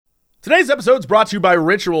Today's episode is brought to you by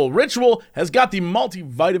Ritual. Ritual has got the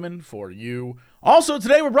multivitamin for you. Also,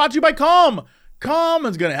 today we're brought to you by Calm. Calm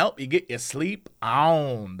is going to help you get your sleep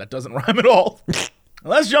on. That doesn't rhyme at all.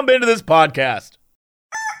 Let's jump into this podcast.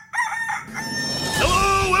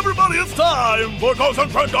 Hello, everybody. It's time for Ghost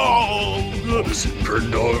and Friend Dog. Ghost and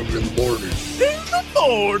Friend Dog in the morning. In the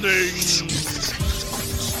morning.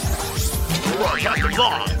 Broadcasting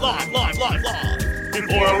live. In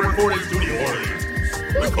 4-hour recording studio audience.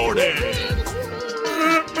 Recording.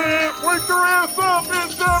 Wake your ass up.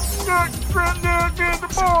 It's the Ghost and Friend Dog in the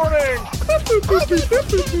morning.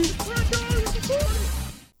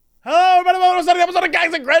 Hello, everybody. Welcome to another episode of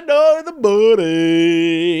Guys and Friend Dog in the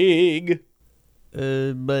morning.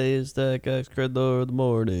 Everybody's that guy's credit in the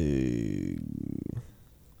morning.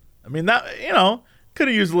 I mean, that, could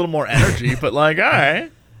have used a little more energy, but all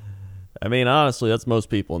right. I mean, honestly, that's most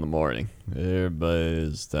people in the morning.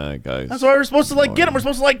 Everybody's that guy's. That's why we're supposed to, get them. We're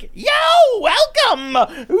supposed to, yo, welcome.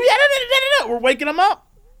 We're waking them up.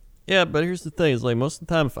 Yeah, but here's the thing. Is most of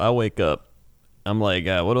the time, if I wake up, I'm like,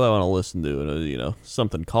 what do I want to listen to?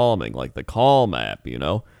 Something calming, like the Calm app,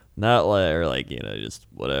 Not just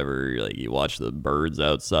whatever, you watch the birds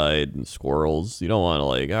outside and squirrels. You don't want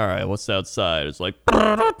to all right, what's outside? It's like,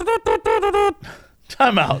 time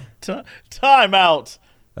out. Time out.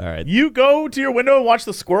 All right. You go to your window and watch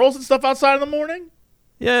the squirrels and stuff outside in the morning?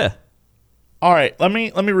 Yeah. All right, let me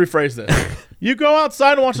rephrase this. You go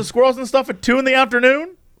outside and watch the squirrels and stuff at 2 in the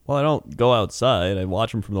afternoon? Well, I don't go outside. I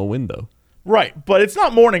watch them from the window. Right, but it's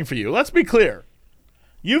not morning for you. Let's be clear.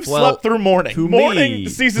 You've slept through morning. Morning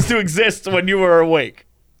ceases to exist when you are awake.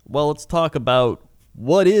 Well, let's talk about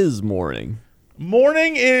what is morning.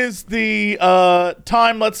 Morning is the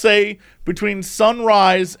time, let's say, between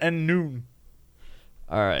sunrise and noon.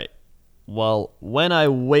 All right. Well, when I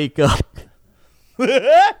wake up,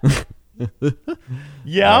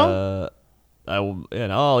 yeah,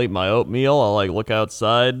 I'll eat my oatmeal. I'll look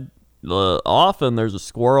outside. Often there's a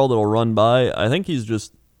squirrel that'll run by. I think he's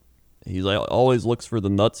always looks for the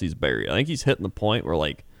nuts he's buried. I think he's hitting the point where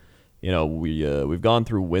we've gone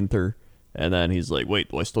through winter, and then he's like,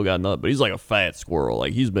 wait, do I still got nut? But he's like a fat squirrel.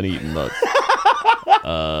 He's been eating nuts.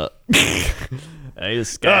 And he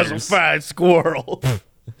just scatters. That's a fat squirrel.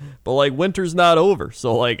 But winter's not over,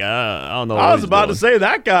 so I don't know. I was about to say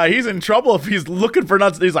that guy. He's in trouble if he's looking for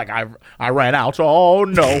nuts. He's like, I ran out. Oh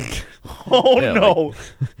no, yeah, no.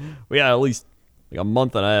 We got at least a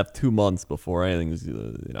month and a half, 2 months before anything's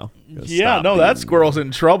that squirrel's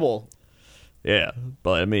in trouble. Yeah,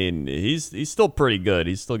 but I mean, he's still pretty good.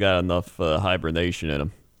 He's still got enough hibernation in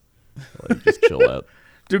him. Just chill out.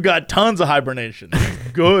 Dude got tons of hibernation.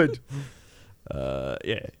 Good.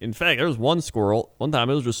 Yeah. In fact, there was one squirrel. One time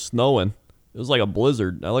it was just snowing. It was like a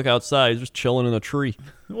blizzard. I look outside, he's just chilling in a tree.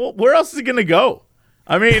 Well, where else is he gonna go?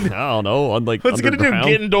 I mean, I don't know. What's he gonna do?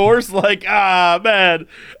 Get indoors? Man,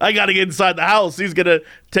 I gotta get inside the house. He's gonna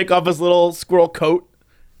take off his little squirrel coat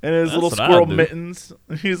and his little squirrel mittens.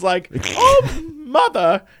 He's like, oh,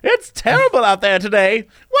 mother, it's terrible out there today.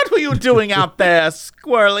 What were you doing out there,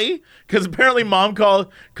 squirrely? Because apparently mom calls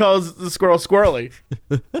the squirrel squirrely.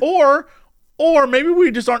 Or maybe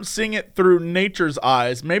we just aren't seeing it through nature's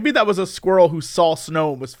eyes. Maybe that was a squirrel who saw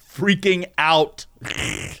snow and was freaking out.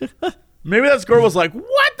 Maybe that squirrel was like,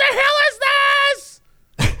 what the hell is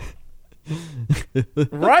this?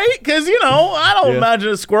 Right? Because, I don't imagine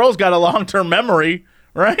a squirrel's got a long-term memory,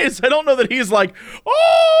 right? So I don't know that he's like,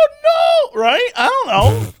 oh, no, right? I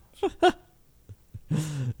don't know.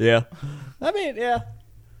 Yeah. I mean, yeah.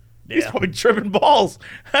 He's probably tripping balls.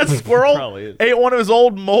 That squirrel ate one of his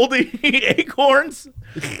old moldy acorns.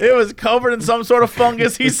 It was covered in some sort of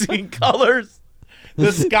fungus. He's seeing colors.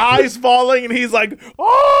 The sky's falling, and he's like,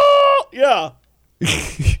 oh, yeah.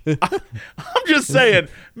 I'm just saying,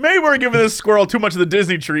 maybe we're giving this squirrel too much of the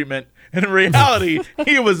Disney treatment. And in reality,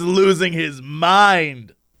 he was losing his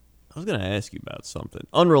mind. I was going to ask you about something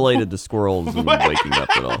unrelated to squirrels and waking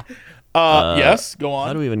up at all. Yes, go on.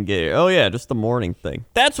 How do we even get here? Oh, yeah, just the morning thing.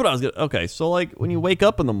 That's what I was going to... Okay, so, when you wake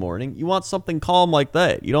up in the morning, you want something calm like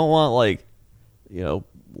that. You don't want,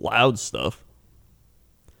 loud stuff.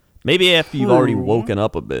 Maybe after you've already woken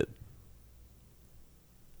up a bit.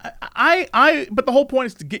 But the whole point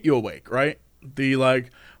is to get you awake, right? The,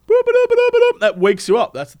 that wakes you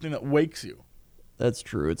up. That's the thing that wakes you. That's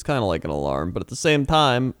true. It's kind of like an alarm, but at the same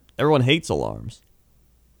time, everyone hates alarms.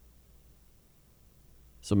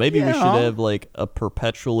 So maybe we should have a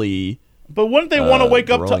perpetually But wouldn't they want to wake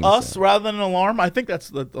up to growing us sound. rather than an alarm? I think that's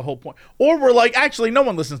the whole point. Or we're like, actually, no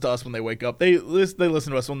one listens to us when they wake up. They listen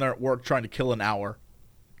to us when they're at work trying to kill an hour.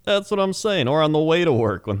 That's what I'm saying. Or on the way to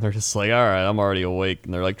work when they're just like, all right, I'm already awake.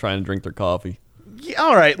 And they're like trying to drink their coffee. Yeah,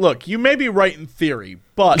 all right, look, you may be right in theory,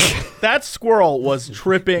 but that squirrel was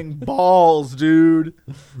tripping balls, dude.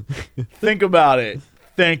 Think about it.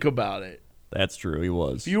 That's true. He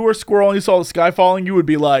was. If you were a squirrel and you saw the sky falling, you would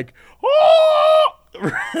be like, oh!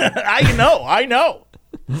 I know.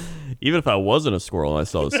 Even if I wasn't a squirrel and I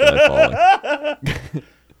saw the sky falling.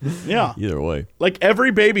 Yeah. Either way. Like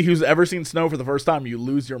every baby who's ever seen snow for the first time, you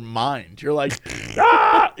lose your mind. You're like,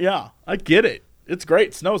 ah! Yeah, I get it. It's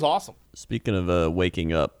great. Snow's awesome. Speaking of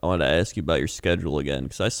waking up, I wanted to ask you about your schedule again,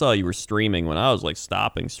 because I saw you were streaming when I was like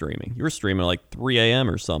stopping streaming. You were streaming at like 3 a.m.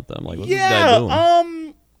 or something. I'm like, what's this guy doing?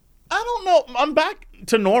 I don't know. I'm back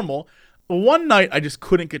to normal. One night, I just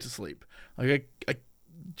couldn't get to sleep. Like I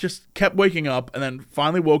just kept waking up, and then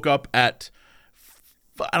finally woke up at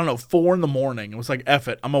 4 in the morning. It was like, F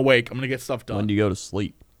it, I'm awake. I'm gonna get stuff done. When do you go to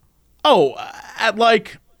sleep? Oh, at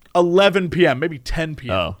like 11 p.m., maybe 10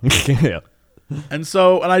 p.m. Oh, yeah. And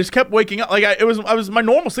I just kept waking up. Like I was my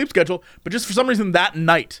normal sleep schedule, but just for some reason that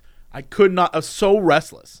night I could not. I was so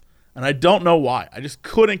restless, and I don't know why. I just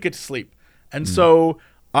couldn't get to sleep, and so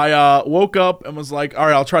I woke up and was like, all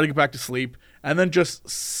right, I'll try to get back to sleep, and then just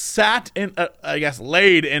sat in,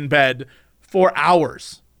 laid in bed for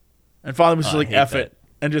hours, and finally was just like, F it,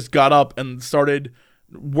 and just got up and started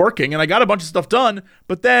working, and I got a bunch of stuff done,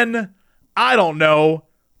 but then I don't know,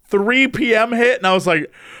 3 p.m. hit, and I was like,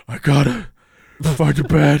 I gotta find a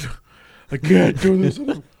bed. I can't do this.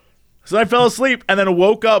 So I fell asleep and then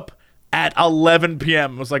woke up at 11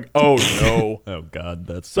 p.m. I was like, oh no. Oh God,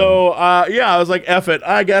 that's so. I was like, F it.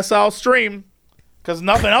 I guess I'll stream because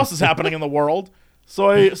nothing else is happening in the world. So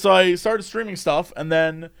I started streaming stuff, and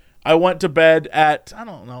then I went to bed at, I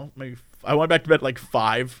don't know, maybe I went back to bed at like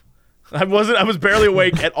 5. I was barely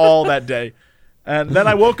awake at all that day. And then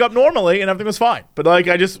I woke up normally and everything was fine. But like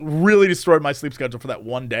I just really destroyed my sleep schedule for that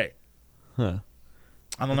one day. Huh.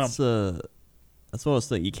 I don't know. That's one of those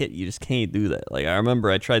things you just can't do that. Like I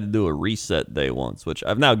remember I tried to do a reset day once, which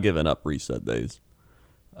I've now given up reset days.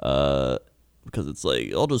 Because it's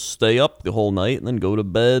like I'll just stay up the whole night and then go to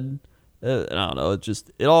bed. And I don't know,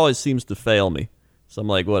 it always seems to fail me. So I'm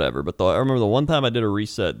like, whatever. But I remember the one time I did a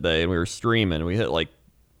reset day and we were streaming and we hit like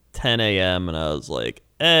 10 a.m. and I was like,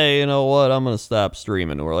 hey, you know what? I'm gonna stop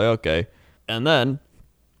streaming. And we're like, okay. And then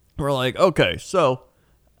we're like, okay, so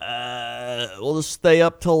we'll just stay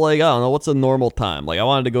up till like, I don't know, what's a normal time? Like I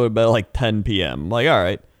wanted to go to bed at like 10 p.m. I'm like, all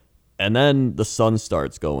right. And then the sun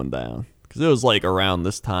starts going down because it was like around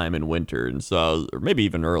this time in winter. And so or maybe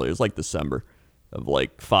even earlier. It was like December of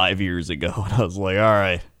like 5 years ago. And I was like, all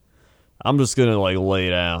right, I'm just going to like lay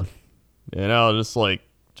down,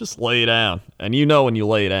 just lay down. And when you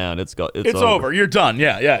lay down, it's over. You're done.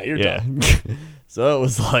 Yeah. You're done. So it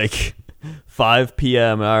was like 5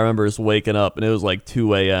 p.m. and I remember just waking up and it was like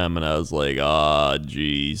 2 a.m. and I was like,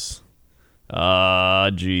 geez,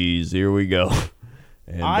 here we go.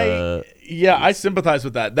 And, I sympathize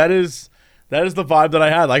with that. That is the vibe that I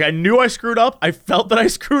had. Like I knew I screwed up. I felt that I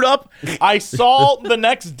screwed up. I saw the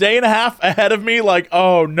next day and a half ahead of me like,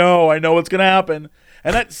 oh no, I know what's going to happen.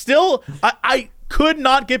 And that still, I could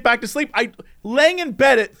not get back to sleep. Laying in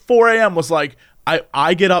bed at 4 a.m. was like,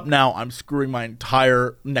 I get up now, I'm screwing my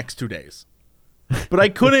entire next 2 days. But I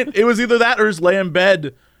couldn't. It was either that or just lay in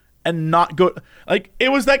bed and not go. Like,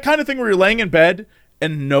 it was that kind of thing where you're laying in bed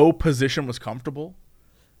and no position was comfortable.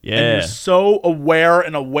 Yeah. And you're so aware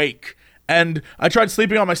and awake. And I tried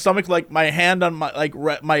sleeping on my stomach, like my hand on my, like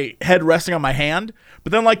my head resting on my hand.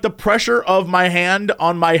 But then like the pressure of my hand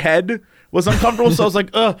on my head was uncomfortable. So I was like,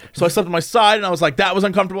 ugh. So I slept on my side and I was like, that was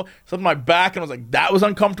uncomfortable. Slept on my back and I was like, that was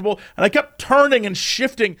uncomfortable. And I kept turning and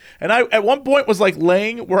shifting. And I, at one point was like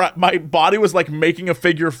laying where my body was like making a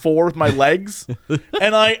figure 4 with my legs.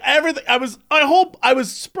 And I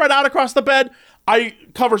was spread out across the bed.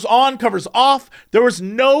 Covers on, covers off. There was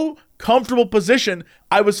no comfortable position.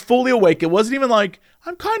 I was fully awake. It wasn't even like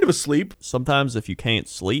I'm kind of asleep. Sometimes if you can't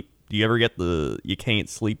sleep, do you ever get you can't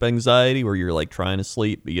sleep anxiety where you're like trying to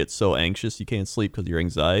sleep, but you get so anxious you can't sleep because of your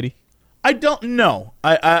anxiety? I don't know.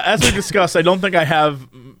 As we discussed, I don't think I have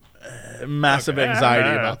massive anxiety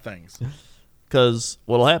about things. Because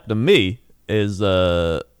what'll happen to me is,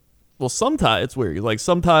 sometimes it's weird. Like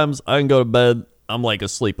sometimes I can go to bed, I'm like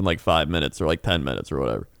asleep in like 5 minutes or like 10 minutes or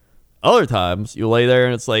whatever. Other times you lay there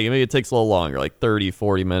and it's like, maybe it takes a little longer, like 30,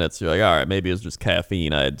 40 minutes. You're like, all right, maybe it's just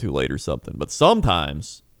caffeine I had too late or something. But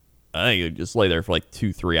sometimes I think you just lay there for like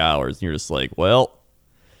 2-3 hours and you're just like, well,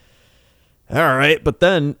 all right. But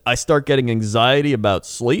then I start getting anxiety about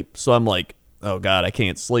sleep. So I'm like, oh God, I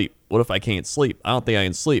can't sleep. what if I can't sleep? I don't think I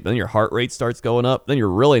can sleep. Then your heart rate starts going up. Then you're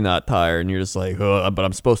really not tired, and you're just like, but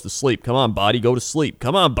I'm supposed to sleep. Come on, body, go to sleep.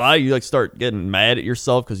 Come on, body. You like start getting mad at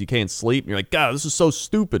yourself because you can't sleep. And you're like, God, this is so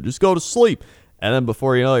stupid. Just go to sleep. And then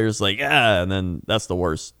before you know it, you're just like, and then that's the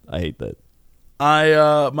worst. I hate that.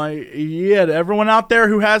 Everyone out there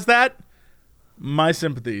who has that, my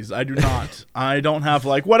sympathies. I do not. I don't have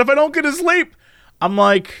like, what if I don't get to sleep? I'm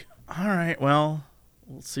like, all right, well,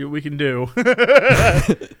 we'll see what we can do. You just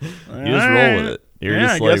roll with it. You're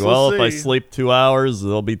just like, well, if I sleep 2 hours,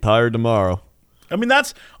 they'll be tired tomorrow. I mean,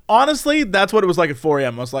 that's what it was like at 4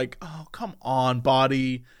 a.m. I was like, oh, come on,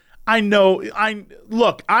 body. I know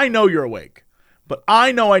you're awake, but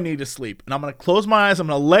I know I need to sleep, and I'm going to close my eyes. I'm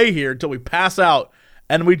going to lay here until we pass out,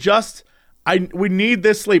 and we need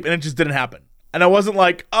this sleep, and it just didn't happen. And I wasn't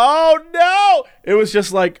like, oh, no. It was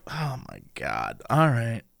just like, oh, my God. All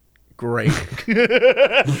right. Great.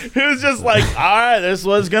 It was just like, all right, this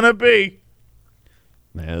was going to be.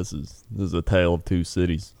 Man, this is a tale of two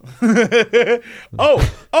cities. I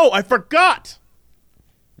forgot.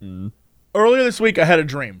 Earlier this week, I had a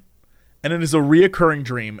dream. And it is a reoccurring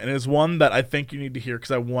dream. And it is one that I think you need to hear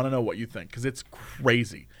because I want to know what you think. Because it's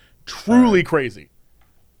crazy. Truly crazy.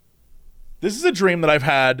 This is a dream that I've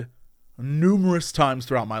had numerous times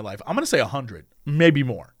throughout my life. I'm going to say 100, maybe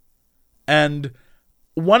more. And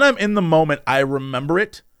when I'm in the moment, I remember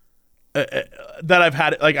it, that I've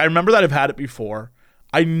had it. Like, I remember that I've had it before.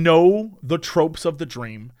 I know the tropes of the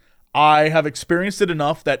dream. I have experienced it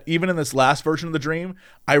enough that even in this last version of the dream,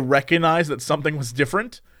 I recognize that something was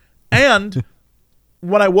different. And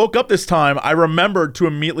when I woke up this time, I remembered to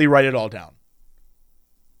immediately write it all down.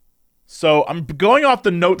 So I'm going off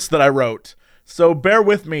the notes that I wrote. So bear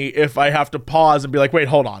with me if I have to pause and be like, wait,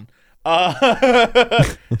 hold on.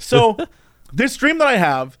 So this dream that I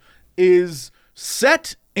have is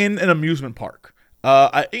set in an amusement park.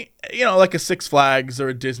 Like a Six Flags or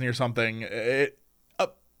a Disney or something.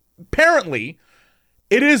 Apparently,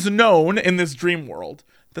 it is known in this dream world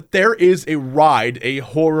that there is a ride, a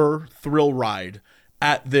horror thrill ride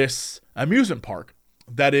at this amusement park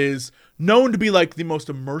that is known to be like the most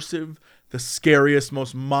immersive, the scariest,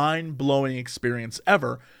 most mind-blowing experience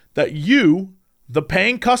ever that you, the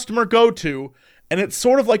paying customer, go to, and it's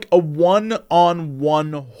sort of like a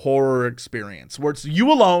one-on-one horror experience where it's you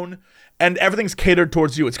alone and everything's catered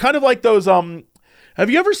towards you. It's kind of like those, have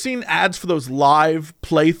you ever seen ads for those live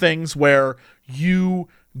play things where you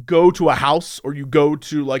go to a house or you go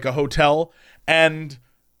to like a hotel and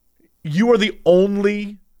you are the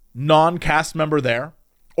only non-cast member there?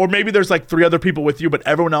 Or maybe there's like 3 other people with you, but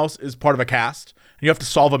everyone else is part of a cast and you have to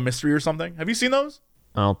solve a mystery or something. Have you seen those?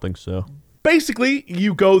 I don't think so. Basically,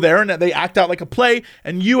 you go there and they act out like a play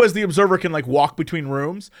and you as the observer can like walk between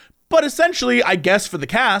rooms. But essentially, I guess for the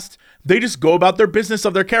cast, they just go about their business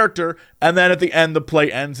of their character. And then at the end, the play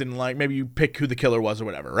ends and like maybe you pick who the killer was or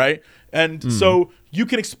whatever, right? And so you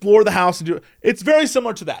can explore the house and do it. It's very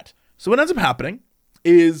similar to that. So what ends up happening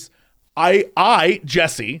is I,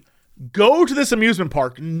 Jesse, go to this amusement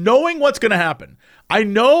park knowing what's going to happen. I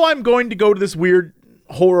know I'm going to go to this weird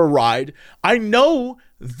horror ride. I know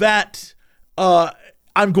that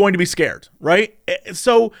I'm going to be scared, right?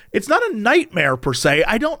 So it's not a nightmare per se.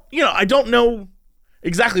 I don't know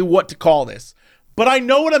exactly what to call this, but I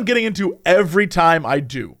know what I'm getting into every time I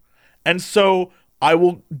do. And so I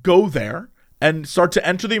will go there and start to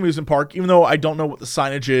enter the amusement park, even though I don't know what the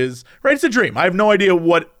signage is, right? It's a dream. I have no idea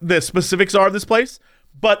what the specifics are of this place.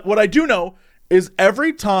 But what I do know is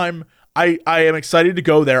every time I am excited to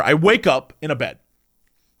go there, I wake up in a bed.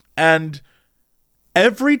 And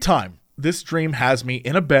every time this dream has me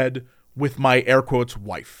in a bed with my air quotes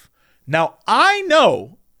wife. Now, I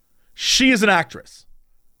know she is an actress.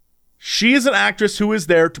 She is an actress who is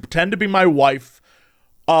there to pretend to be my wife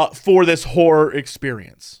for this horror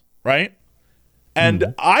experience, right?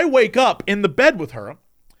 And I wake up in the bed with her,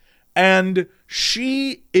 and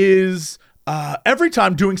she is every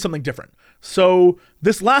time doing something different. So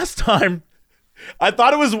this last time, I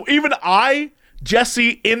thought it was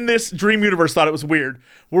Jesse, in this dream universe, thought it was weird.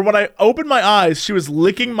 Where when I opened my eyes, she was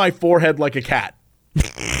licking my forehead like a cat.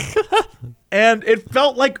 And it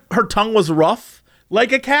felt like her tongue was rough,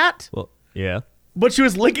 like a cat. Well, yeah. But she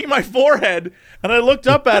was licking my forehead, and I looked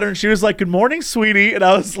up at her, and she was like, "Good morning, sweetie." And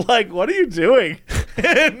I was like, "What are you doing?"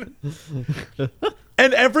 And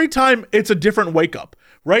every time, it's a different wake up,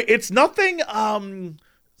 right? It's nothing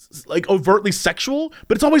like overtly sexual,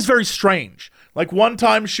 but it's always very strange. Like one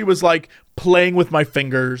time, she was like playing with my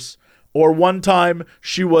fingers, or one time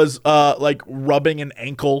she was like rubbing an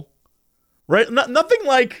ankle, right? Nothing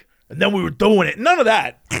like, and then we were doing it. None of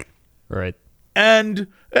that. Right. And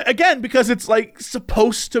again, because it's like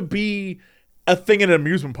supposed to be a thing in an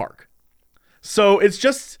amusement park. So it's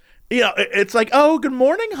just, it's like, oh, good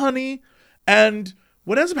morning, honey. And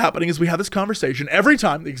what ends up happening is we have this conversation every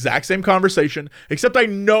time, the exact same conversation, except I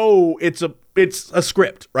know it's a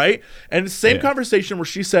script, right? And it's the same conversation where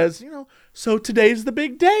she says, so today's the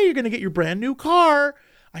big day. You're going to get your brand new car.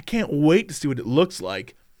 I can't wait to see what it looks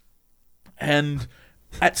like. And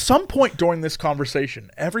at some point during this conversation,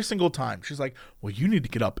 every single time, she's like, well, you need to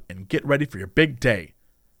get up and get ready for your big day.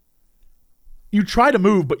 You try to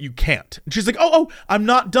move, but you can't. And she's like, oh, I'm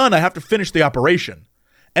not done. I have to finish the operation.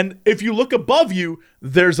 And if you look above you,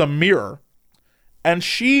 there's a mirror. And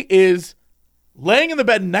she is laying in the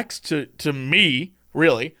bed next to me,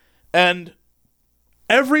 really. And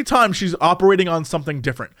every time she's operating on something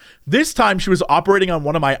different. This time she was operating on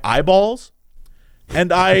one of my eyeballs.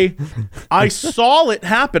 And I saw it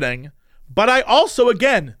happening. But I also,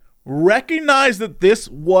 again, recognized that this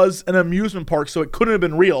was an amusement park, so it couldn't have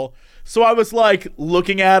been real. So I was like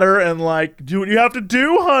looking at her and like, do what you have to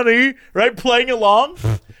do, honey, right? Playing along.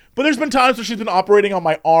 But there's been times where she's been operating on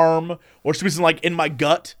my arm or she's been like in my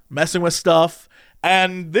gut, messing with stuff.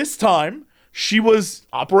 And this time she was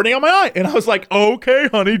operating on my eye. And I was like, okay,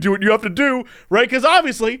 honey, do what you have to do, right? Because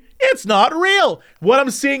obviously it's not real. What I'm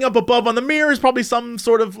seeing up above on the mirror is probably some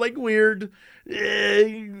sort of like weird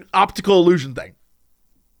optical illusion thing.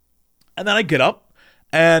 And then I get up.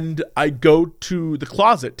 And I go to the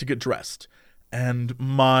closet to get dressed. And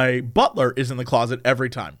my butler is in the closet every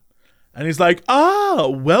time. And he's like,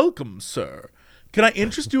 welcome, sir. Can I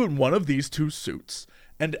interest you in one of these two suits?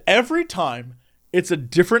 And every time, it's a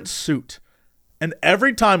different suit. And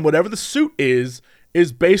every time, whatever the suit is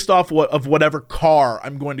based off of whatever car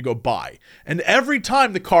I'm going to go buy. And every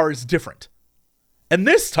time, the car is different. And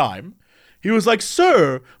this time, he was like,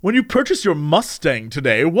 sir, when you purchase your Mustang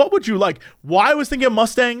today, what would you like? Why I was thinking of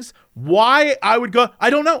Mustangs, why I would go, I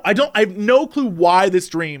don't know. I have no clue why this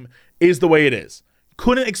dream is the way it is.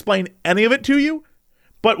 Couldn't explain any of it to you,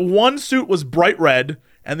 but one suit was bright red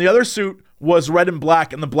and the other suit was red and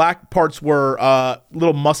black, and the black parts were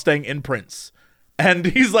little Mustang imprints. And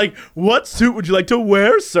he's like, what suit would you like to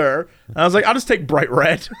wear, sir? And I was like, I'll just take bright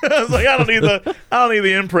red. I was like, I don't need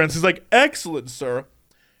the imprints. He's like, excellent, sir.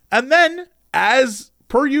 And then, as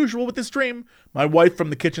per usual with this dream, my wife from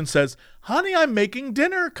the kitchen says, honey, I'm making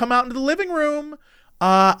dinner. Come out into the living room.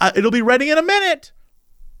 It'll be ready in a minute.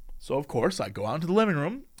 So, of course, I go out into the living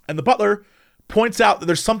room, and the butler points out that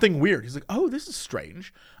there's something weird. He's like, oh, this is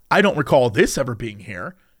strange. I don't recall this ever being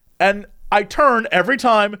here. And I turn every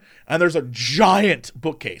time, and there's a giant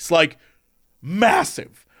bookcase, like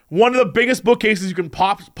massive. One of the biggest bookcases you can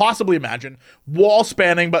possibly imagine, wall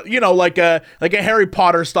spanning, but like a Harry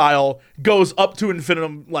Potter style, goes up to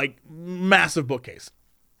infinitum, like massive bookcase.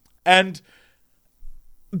 And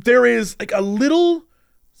there is like a little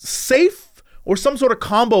safe or some sort of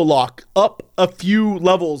combo lock up a few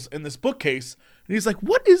levels in this bookcase. And he's like,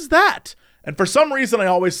 what is that? And for some reason I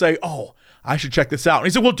always say, oh, I should check this out. And he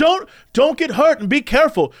said, well, don't get hurt and be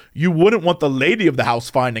careful. You wouldn't want the lady of the house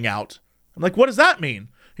finding out. I'm like, what does that mean?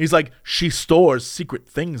 He's like, she stores secret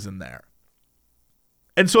things in there.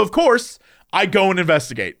 And so, of course, I go and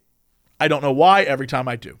investigate. I don't know why every time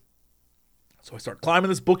I do. So I start climbing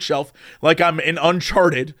this bookshelf like I'm in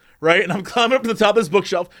Uncharted, right? And I'm climbing up to the top of this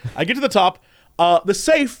bookshelf. I get to the top. The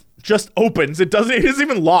safe just opens. It isn't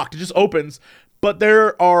even locked. It just opens. But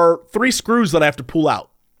there are 3 screws that I have to pull out.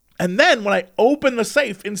 And then when I open the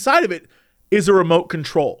safe, inside of it is a remote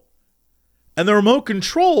control. And the remote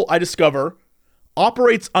control, I discover,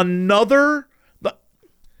 operates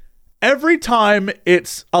every time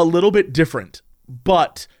it's a little bit different,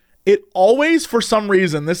 but it always, for some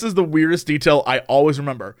reason, this is the weirdest detail I always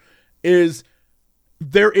remember, is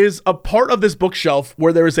there is a part of this bookshelf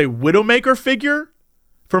where there is a Widowmaker figure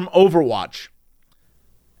from Overwatch.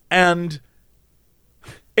 And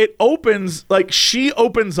it opens, like she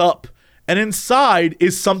opens up, and inside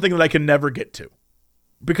is something that I can never get to.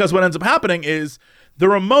 Because what ends up happening is the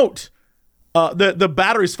remote, the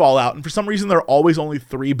batteries fall out, and for some reason there are always only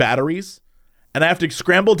 3 batteries, and I have to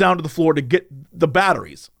scramble down to the floor to get the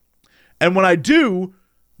batteries. And when I do,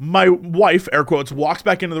 my wife, air quotes, walks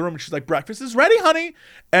back into the room and she's like, breakfast is ready, honey.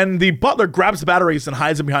 And the butler grabs the batteries and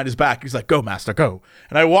hides them behind his back. He's like, go, master, go.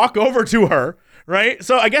 And I walk over to her, right?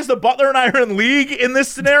 So I guess the butler and I are in league in this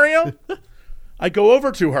scenario. I go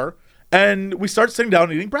over to her and we start sitting down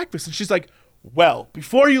and eating breakfast. And she's like, well,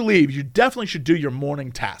 before you leave, you definitely should do your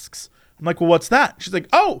morning tasks. I'm like, well, what's that? She's like,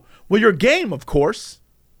 oh, well, your game, of course.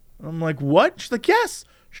 I'm like, what? She's like, yes.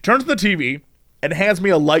 She turns to the TV and hands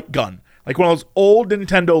me a light gun, like one of those old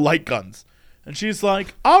Nintendo light guns. And she's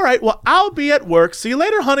like, all right, well, I'll be at work. See you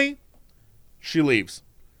later, honey. She leaves.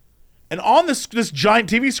 And on this giant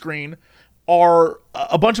TV screen are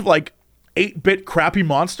a bunch of like 8-bit crappy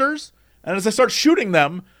monsters. And as I start shooting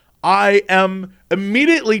them, I am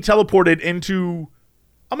immediately teleported into,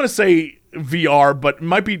 I'm going to say VR, but it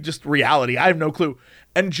might be just reality. I have no clue.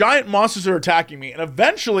 And giant monsters are attacking me. And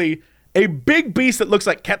eventually, a big beast that looks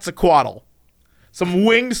like Quetzalcoatl, some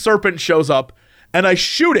winged serpent, shows up, and I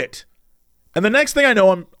shoot it. And the next thing I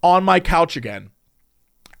know, I'm on my couch again.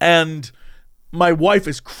 And my wife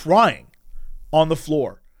is crying on the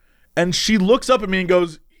floor. And she looks up at me and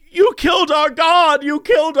goes, you killed our God! You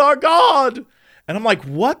killed our God! And I'm like,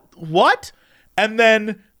 what? What? And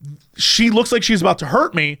then she looks like she's about to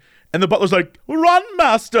hurt me. And the butler's like, run,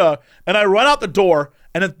 master. And I run out the door.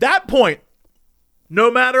 And at that point,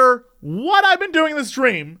 no matter what I've been doing in this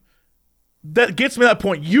dream, that gets me to that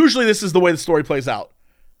point. Usually this is the way the story plays out.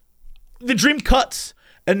 The dream cuts.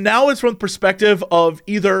 And now it's from the perspective of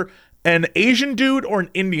either an Asian dude or an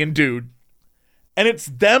Indian dude. And it's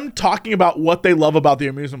them talking about what they love about the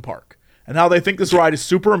amusement park and how they think this ride is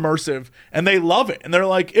super immersive and they love it. And they're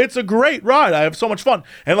like, it's a great ride. I have so much fun.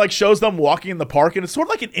 And like shows them walking in the park. And it's sort of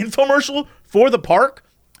like an infomercial for the park.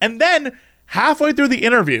 And then halfway through the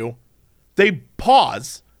interview, they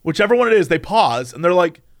pause, whichever one it is, they pause and they're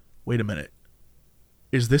like, wait a minute.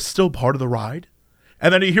 Is this still part of the ride?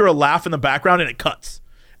 And then you hear a laugh in the background and it cuts.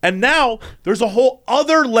 And now there's a whole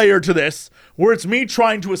other layer to this where it's me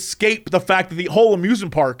trying to escape the fact that the whole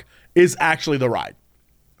amusement park is actually the ride.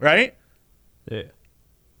 Right? Yeah.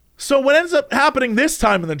 So what ends up happening this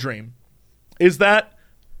time in the dream is that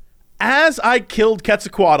as I killed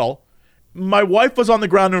Quetzalcoatl, my wife was on the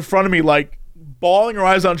ground in front of me, like bawling her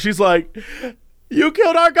eyes out. She's like, you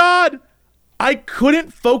killed our God. I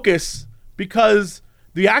couldn't focus because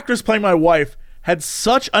the actress playing my wife had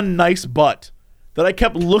such a nice butt that I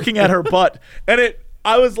kept looking at her butt. And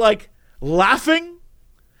I was like laughing.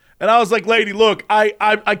 And I was like, lady, look,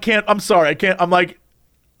 I can't, I'm sorry. I can't, I'm like,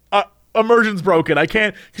 immersion's broken. I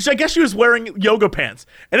can't, because I guess she was wearing yoga pants.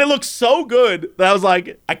 And it looked so good that I was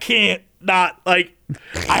like, I can't not, like,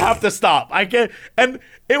 I have to stop. I can't. And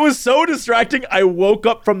it was so distracting. I woke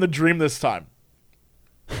up from the dream this time.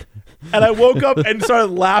 And I woke up and started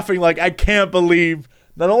laughing like, I can't believe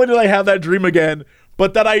not only did I have that dream again,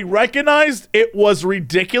 but that I recognized it was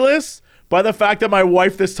ridiculous by the fact that my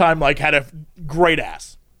wife this time like had a great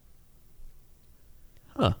ass.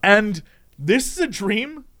 Huh. And this is a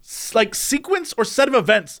dream, like sequence or set of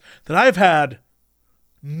events that I've had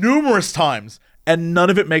numerous times, and none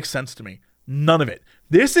of it makes sense to me. None of it.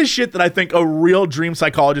 This is shit that I think a real dream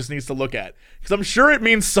psychologist needs to look at, because I'm sure it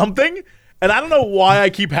means something, and I don't know why I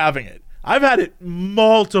keep having it. I've had it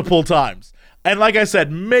multiple times. And like I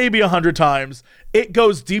said, maybe 100 times. It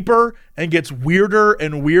goes deeper and gets weirder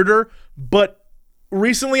and weirder. But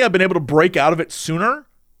recently I've been able to break out of it sooner.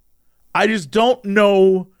 I just don't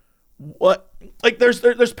know what, like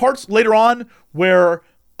there's parts later on where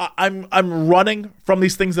I'm running from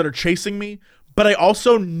these things that are chasing me, but I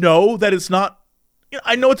also know that it's not,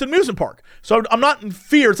 I know it's an amusement park. So I'm not in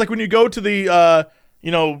fear. It's like when you go to the,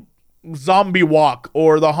 Zombie Walk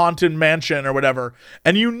or the Haunted Mansion or whatever,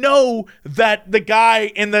 and you know that the guy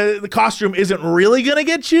in the costume isn't really gonna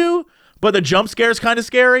get you, but the jump scare is kind of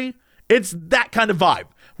scary. It's that kind of vibe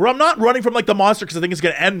where I'm not running from like the monster because I think it's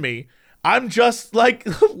gonna end me. I'm just like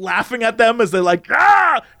laughing at them as they're like,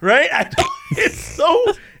 ah, right?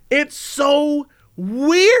 It's so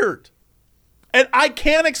weird, and I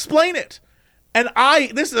can't explain it. And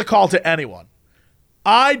this is a call to anyone.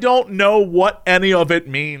 I don't know what any of it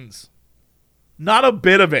means. Not a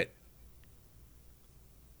bit of it.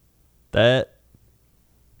 That,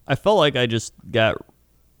 I felt like I just got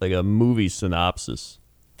like a movie synopsis.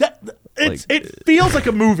 It feels like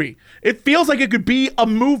a movie. It feels like it could be a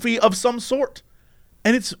movie of some sort.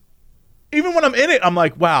 And it's, even when I'm in it, I'm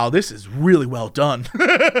like, wow, this is really well done.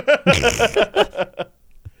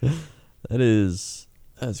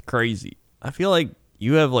 That's crazy. I feel like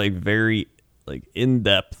you have like very like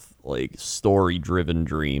in-depth, like story-driven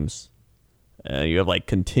dreams. You have like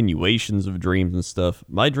continuations of dreams and stuff.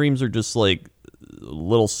 My dreams are just like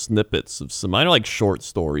little snippets of some. Mine are like short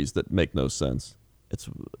stories that make no sense.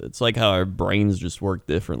 It's like how our brains just work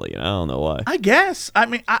differently, and I don't know why. I guess. I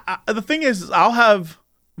mean, the thing is, I'll have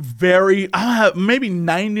maybe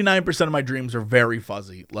 99% of my dreams are very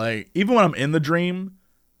fuzzy. Like even when I'm in the dream,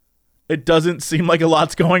 it doesn't seem like a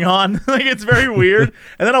lot's going on. Like it's very weird.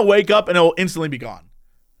 And then I'll wake up and it'll instantly be gone.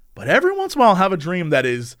 But every once in a while I'll have a dream that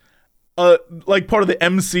is like part of the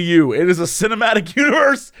MCU. It is a cinematic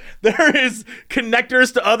universe. There is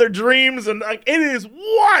connectors to other dreams, and like it is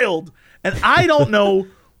wild. And I don't know,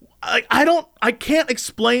 I can't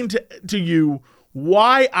explain to you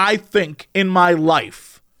why I think in my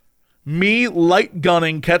life, me light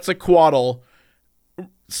gunning Quetzalcoatl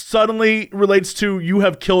suddenly relates to you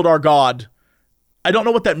have killed our god. I don't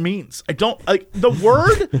know what that means. I don't, like, the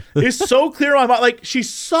word is so clear on my mind. Like,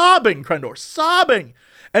 she's sobbing, Crendor, sobbing.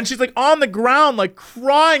 And she's, like, on the ground, like,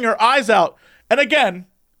 crying her eyes out. And again,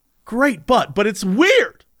 great butt, but it's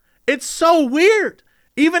weird. It's so weird.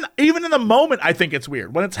 Even in the moment, I think it's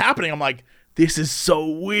weird. When it's happening, I'm like, this is so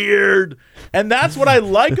weird. And that's what I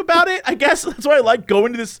like about it. I guess that's why I like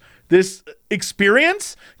going to this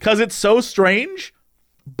experience, because it's so strange.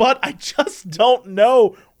 But I just don't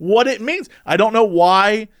know what it means. I don't know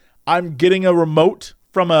why I'm getting a remote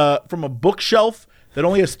from a bookshelf that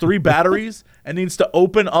only has 3 batteries and needs to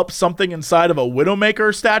open up something inside of a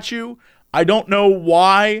Widowmaker statue. I don't know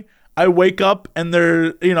why I wake up and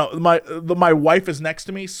my wife is next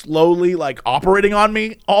to me, slowly like operating on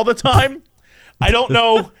me all the time. I don't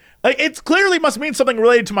know. Like, it clearly must mean something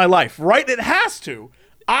related to my life, right? It has to.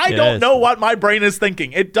 I don't know what my brain is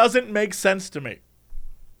thinking. It doesn't make sense to me.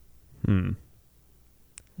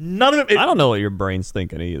 None of it. I don't know what your brain's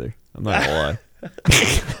thinking either. I'm not gonna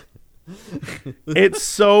lie. It's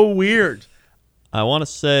so weird. I want to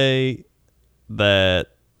say that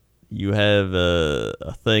you have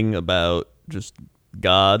a thing about just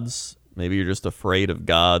gods. Maybe you're just afraid of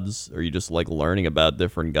gods, or you just like learning about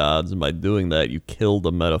different gods, and by doing that, you killed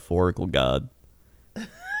a metaphorical god.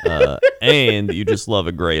 And you just love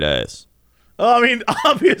a great ass. I mean,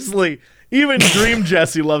 obviously, even Dream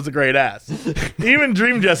Jesse loves a great ass. Even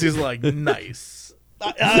Dream Jesse's like, nice.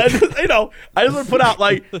 I just want to put out,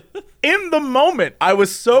 like, in the moment, I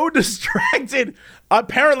was so distracted.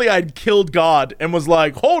 Apparently, I'd killed God and was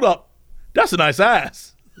like, hold up, that's a nice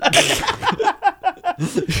ass.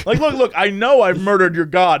 Like, look, I know I've murdered your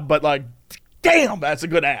God, but, like, damn, that's a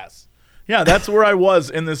good ass. Yeah, that's where I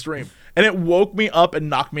was in this dream. And it woke me up and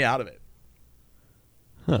knocked me out of it.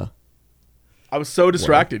 Huh. I was so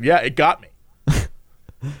distracted. Yeah, it got me.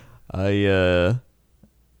 I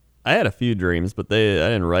had a few dreams, but I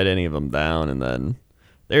didn't write any of them down, and then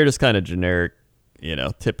they were just kind of generic,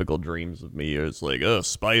 typical dreams of me. It was like, oh,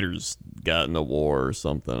 spiders got in a war or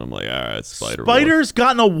something. I'm like, all right, spider war. Spiders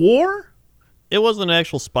got in a war? It wasn't an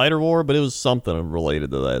actual spider war, but it was something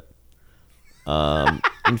related to that.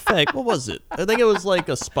 In fact, what was it? I think it was like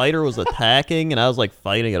a spider was attacking, and I was like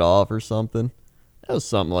fighting it off or something. It was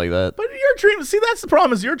something like that. But your dream, see, that's the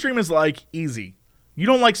problem, is your dream is like easy. You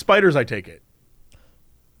don't like spiders, I take it.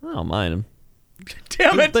 I don't mind them.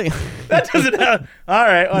 Damn it. That doesn't have. All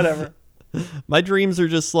right, whatever. My dreams are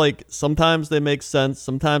just like, sometimes they make sense.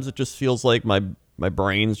 Sometimes it just feels like my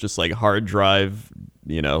brain's just like hard drive,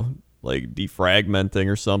 like defragmenting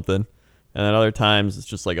or something. And then other times it's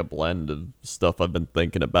just like a blend of stuff I've been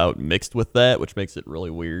thinking about mixed with that, which makes it really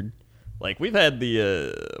weird. Like, we've had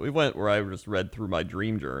we went where I just read through my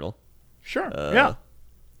dream journal. Sure, yeah.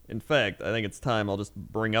 In fact, I think it's time I'll just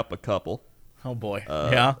bring up a couple. Oh, boy.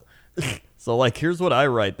 Yeah. So, like, here's what I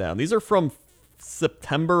write down. These are from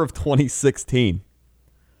September of 2016.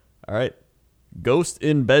 All right. Ghost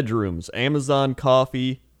in bedrooms. Amazon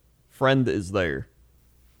coffee. Friend is there.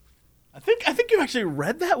 I think you actually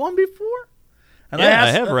read that one before. And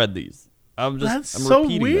I have read these. I'm so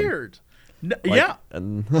weird. Yeah.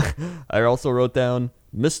 And I also wrote down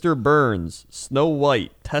Mr. Burns, Snow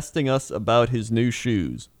White, testing us about his new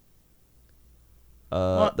shoes.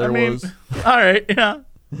 All right, yeah.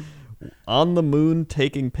 On the moon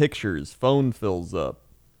taking pictures, phone fills up.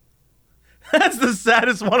 That's the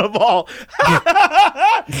saddest one of all.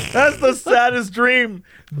 That's the saddest dream.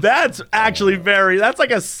 That's actually that's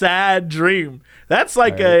like a sad dream. That's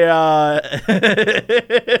like It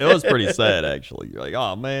was pretty sad, actually. You're like,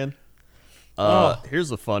 oh, man.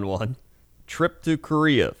 Here's a fun one. Trip to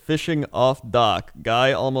Korea, fishing off dock,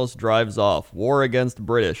 guy almost drives off, war against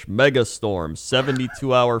British, mega storm,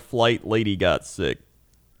 72-hour flight, lady got sick.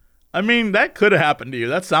 I mean, that could have happened to you.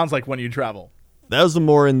 That sounds like when you travel. That was a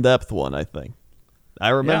more in-depth one, I think. I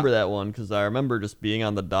remember that one because I remember just being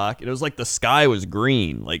on the dock. It was like the sky was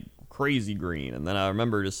green, like crazy green. And then I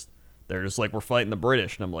remember they're just like, we're fighting the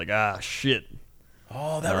British. And I'm like, shit.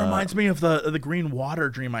 Oh, that reminds me of the green water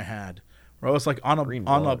dream I had. Where I was like I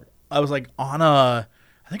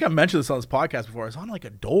think I mentioned this on this podcast before. I was on like a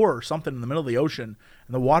door or something in the middle of the ocean,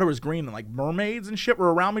 and the water was green, and like mermaids and shit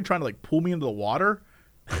were around me trying to like pull me into the water.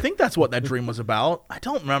 I think that's what that dream was about. I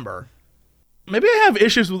don't remember. Maybe I have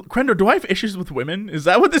issues with Crendor. Do I have issues with women? Is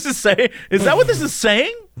that what this is saying? Is that what this is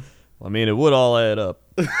saying? Well, I mean, it would all add up.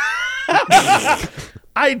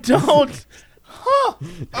 I don't. Huh.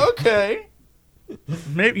 Okay.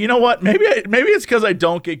 Maybe you know what? Maybe it's because I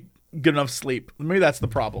don't get good enough sleep. Maybe that's the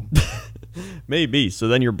problem. Maybe. So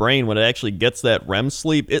then your brain, when it actually gets that REM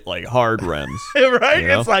sleep, it like hard REMs. Right? You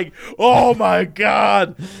know? It's like, oh my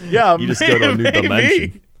God. Yeah, you just go to a new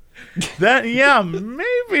dimension.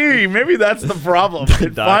 Maybe that's the problem.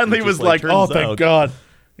 It finally was like, oh, thank God.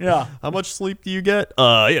 Yeah. How much sleep do you get? 3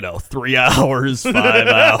 hours, 5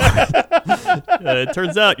 hours. It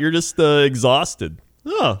turns out you're just exhausted.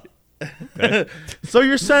 Oh. Okay. So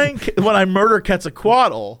you're saying when I murder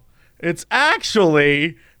Quetzalcoatl, it's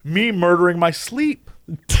actually me murdering my sleep.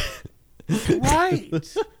 Right.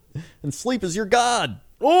 And sleep is your god.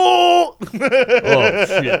 Oh. Oh,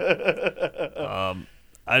 shit.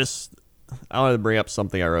 I wanted to bring up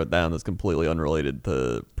something I wrote down that's completely unrelated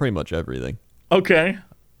to pretty much everything. Okay.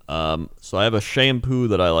 So I have a shampoo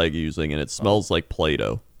that I like using, and it smells like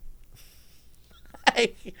Play-Doh.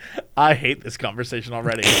 I hate this conversation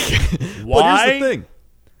already. Why? Well, here's the thing.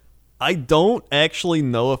 I don't actually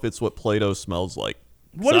know if it's what Play-Doh smells like.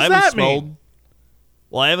 What does that mean?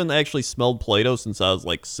 Well, I haven't actually smelled Play-Doh since I was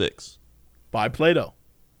like 6. Buy Play-Doh.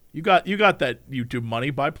 You got that YouTube money.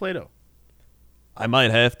 Buy Play-Doh. I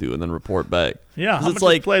might have to, and then report back. Yeah, how much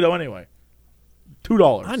is Play-Doh anyway?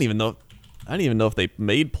 $2. I don't even know if they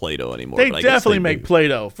made Play-Doh anymore. They but definitely make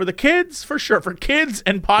Play-Doh. For the kids, for sure. For kids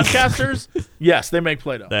and podcasters, yes, they make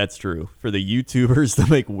Play-Doh. That's true. For the YouTubers that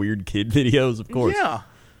make weird kid videos, of course. Yeah,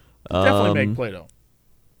 definitely make Play-Doh.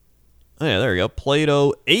 Oh, yeah, there you go.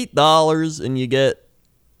 Play-Doh, $8, and you get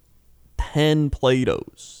 10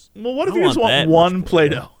 Play-Dohs. Well, what if you just want one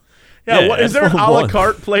Play-Doh? Yeah, is there an a la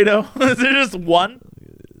carte Play-Doh? Is there just one?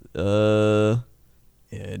 Yeah,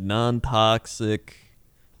 non-toxic.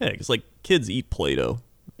 Yeah, because like kids eat Play-Doh.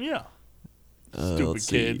 Yeah. Stupid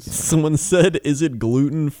kids. Someone said, "Is it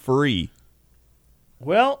gluten-free?"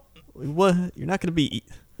 Well, what? You're not going to be.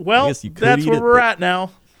 Well, I guess you could that's where we're at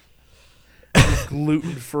now.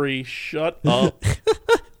 Gluten-free. Shut up.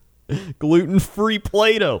 Gluten-free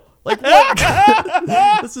Play-Doh. Like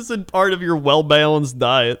what? This isn't part of your well-balanced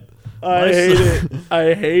diet. I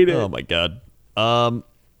hate it. Oh my God.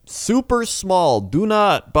 Super small. Do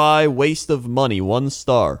not buy. Waste of money. 1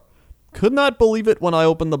 star. Could not believe it when I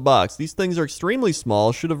opened the box. These things are extremely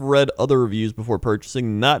small. Should have read other reviews before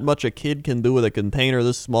purchasing. Not much a kid can do with a container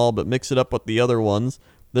this small, but mix it up with the other ones.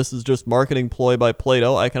 This is just marketing ploy by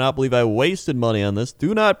Play-Doh. I cannot believe I wasted money on this.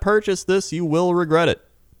 Do not purchase this. You will regret it.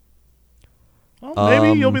 Well,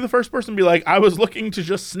 maybe you'll be the first person to be like, I was looking to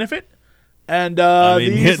just sniff it, and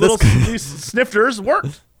these snifters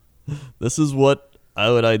worked. This is what I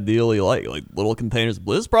would ideally like little containers.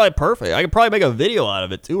 This is probably perfect. I could probably make a video out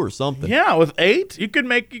of it too, or something. Yeah, with 8, you could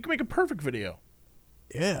make a perfect video.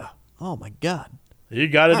 Yeah. Oh my God. You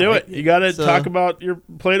got to do it. You got to talk about your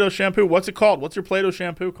Play-Doh shampoo. What's it called? What's your Play-Doh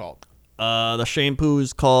shampoo called? The shampoo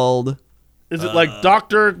is called. Is it like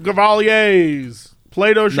Dr. Gavalier's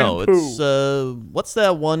Play-Doh shampoo? No, it's what's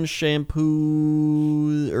that one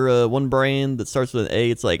shampoo or one brand that starts with an A?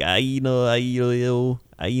 It's like Aino.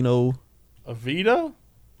 Avita?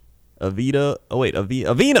 Oh wait,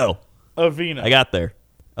 Aveeno. Aveeno. I got there.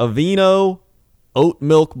 Aveeno oat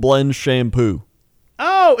milk blend shampoo.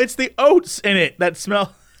 Oh, it's the oats in it that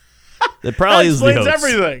smell. It probably is the oats. That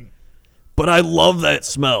explains everything. But I love that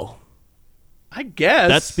smell. I guess.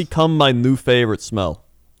 That's become my new favorite smell.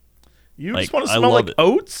 You just want to smell like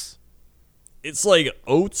oats? It's like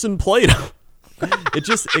oats and Play-Doh.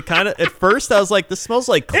 It kind of, at first I was like, this smells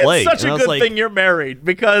like clay. It's such a good thing you're married,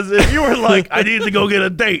 because if you were like, I need to go get a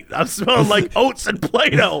date, I'm smelling like oats and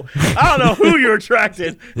Play-Doh, I don't know who you're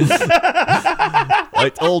attracted.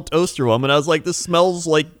 I told Toaster Woman, I was like, this smells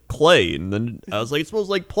like clay. And then I was like, it smells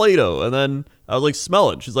like Play-Doh. And then I was like, smell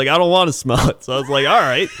it. She's like, I don't want to smell it. So I was like, all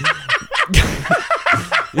right.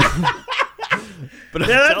 But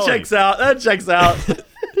yeah, that checks out. That checks out.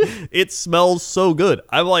 It smells so good.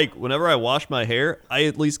 I'm like, whenever I wash my hair, I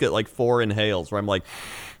at least get like 4 inhales where I'm like,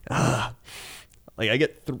 ah. Like I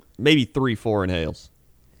get maybe 3-4 inhales.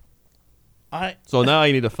 So now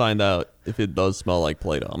I need to find out if it does smell like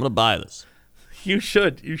Play-Doh. I'm going to buy this. You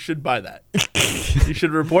should. You should buy that. You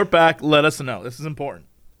should report back. Let us know. This is important.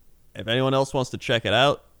 If anyone else wants to check it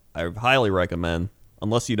out, I highly recommend,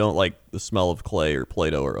 unless you don't like the smell of clay or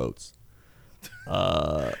Play-Doh or oats.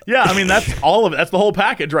 Yeah, I mean, that's all of it. That's the whole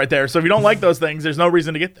package right there. So if you don't like those things, there's no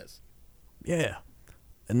reason to get this. Yeah.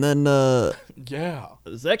 And then yeah,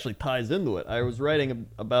 this actually ties into it. I was writing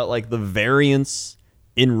about like the variance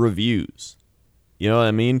in reviews. You know what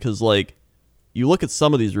I mean? Because like you look at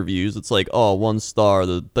some of these reviews, it's like, oh, 1 star,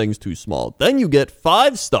 the thing's too small. Then you get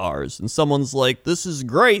 5 stars, and someone's like, this is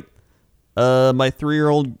great. My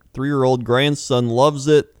 3-year-old grandson loves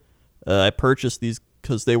it. I purchased these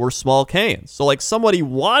because they were small cans. So, like, somebody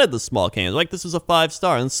wanted the small cans. Like, this is a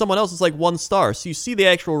 5-star. And someone else is like 1 star. So you see the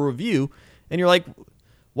actual review, and you're like,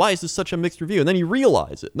 why is this such a mixed review? And then you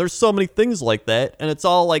realize it. And there's so many things like that, and it's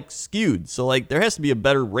all, like, skewed. So, like, there has to be a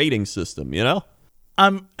better rating system, you know?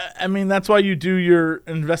 I mean, that's why you do your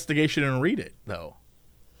investigation and read it, though.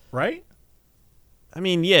 Right? I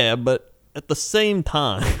mean, yeah, but at the same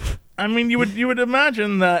time... I mean, you would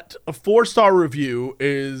imagine that a 4-star review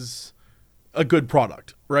is a good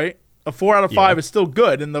product, right? A 4 out of 5 is still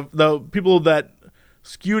good, and the people that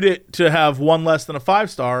skewed it to have 1 less than a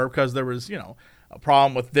 5-star because there was, a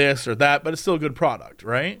problem with this or that, but it's still a good product,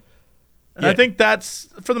 right? And I think that's,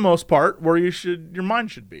 for the most part, where your mind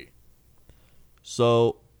should be.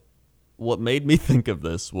 So, what made me think of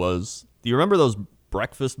this was, do you remember those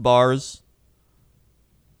breakfast bars?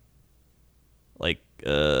 Like,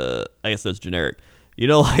 I guess that's generic.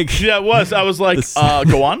 Like... Yeah, it was. I was like,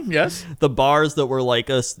 go on, yes? The bars that were like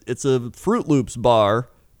it's a Fruit Loops bar,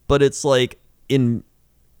 but it's like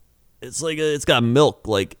it's got milk,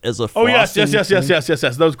 like, as a frosting. Oh,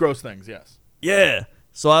 yes. Those gross things, yes. Yeah.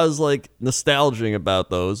 So I was like nostalgizing about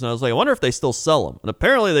those, and I was like, I wonder if they still sell them. And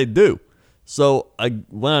apparently they do. So I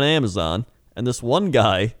went on Amazon, and this one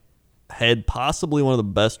guy had possibly one of the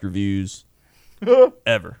best reviews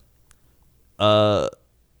ever.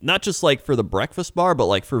 Not just like for the breakfast bar, but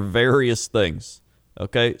like for various things.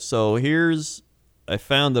 Okay, so I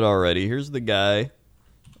found it already. Here's the guy.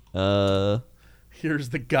 Here's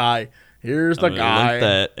the guy. Link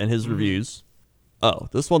that and his reviews. Oh,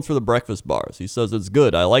 this one's for the breakfast bars. He says, it's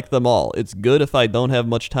good. I like them all. It's good if I don't have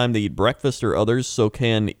much time to eat breakfast or others, so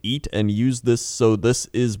can eat and use this. So this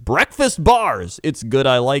is breakfast bars. It's good.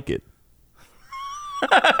 I like it.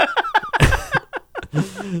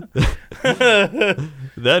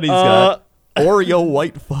 Then he's got Oreo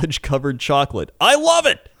white fudge covered chocolate. I love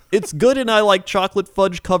it. It's good, and I like chocolate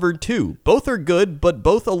fudge covered too. Both are good, but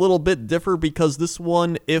both a little bit differ because this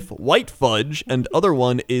one if white fudge and other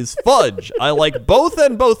one is fudge. I like both,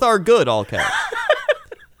 and both are good, all caps.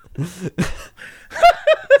 The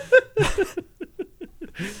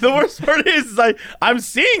worst part is I'm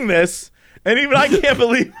seeing this, and even I can't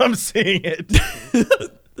believe I'm seeing it.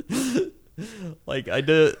 Like, I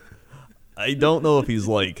don't know if he's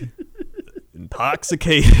like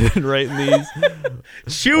intoxicated writing these.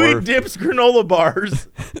 Chewy Dips granola bars.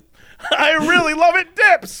 I really love it,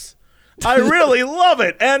 dips. I really love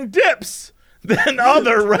it, and dips than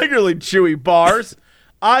other regularly chewy bars.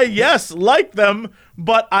 I, like them,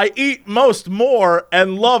 but I eat most more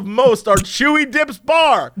and love most our Chewy Dips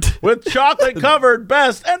bar with chocolate covered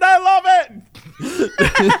best, and I love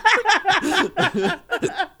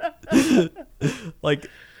it. Like,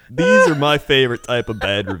 these are my favorite type of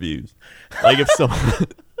bad reviews. Like, if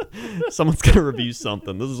someone's going to review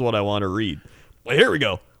something, this is what I want to read. Well, here we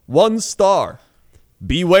go. 1 star.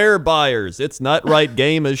 Beware buyers. It's not right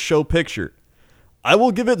game as show picture. I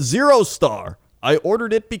will give it 0 star. I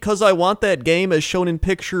ordered it because I want that game as shown in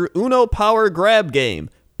picture Uno Power Grab Game.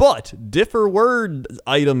 But, differ word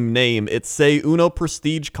item name, it say Uno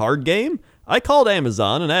Prestige Card Game? I called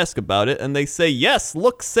Amazon and asked about it, and they say, yes,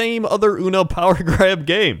 look, same other Uno Power Grab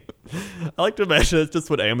Game. I like to imagine that's just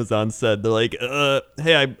what Amazon said. They're like,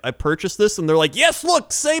 hey, I purchased this, and they're like, yes,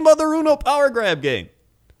 look, same other Uno Power Grab Game.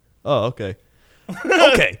 Oh, okay.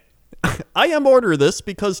 Okay. I am order this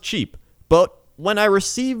because cheap, but when I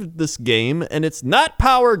received this game, and it's not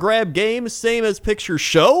Power Grab Game, same as picture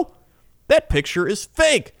show, that picture is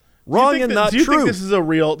fake. Wrong and not true. Do you think this is a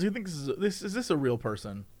real? Do you think is this a real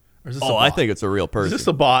person? Or is this a bot? I think it's a real person. Is this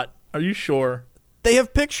a bot? Are you sure? They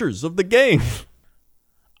have pictures of the game.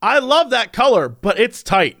 I love that color, but it's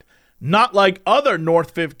tight. Not like other North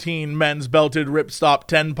 15 men's belted ripstop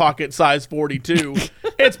 10 pocket size 42.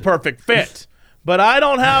 It's perfect fit. But I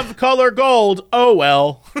don't have color gold. Oh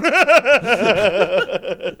well.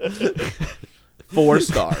 4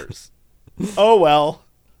 stars. Oh well.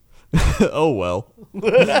 Oh well.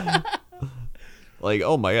 Like,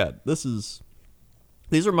 oh my god, these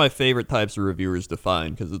are my favorite types of reviewers to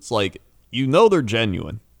find, because it's like, they're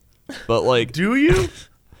genuine, but like, do you?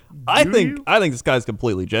 I think this guy's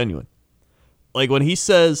completely genuine. Like, when he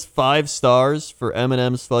says 5 stars for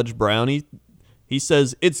M&M's fudge brownie, he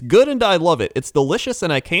says, it's good and I love it. It's delicious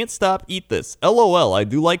and I can't stop eat this. LOL, I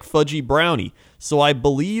do like fudgy brownie. So I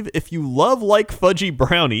believe if you like fudgy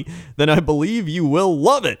brownie, then I believe you will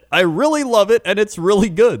love it. I really love it and it's really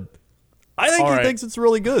good. I think he thinks it's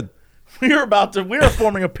really good. We are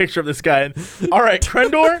forming a picture of this guy. All right,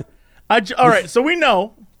 Crendor. All right, so we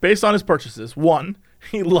know, based on his purchases, 1,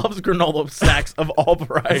 he loves granola snacks of all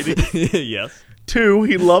varieties. Yes. 2,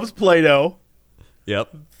 he loves Play-Doh.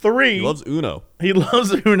 Yep. 3. He loves Uno. He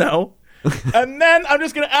loves Uno. And then I'm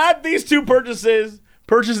just going to add these 2 purchases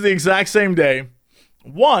the exact same day.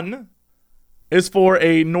 1 is for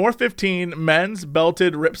a North 15 men's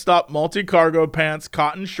belted ripstop multi-cargo pants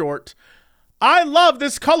cotton short. I love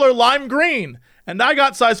this color, lime green, and I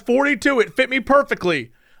got size 42. It fit me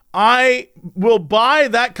perfectly. I will buy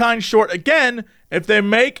that kind short again if they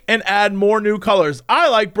make and add more new colors. I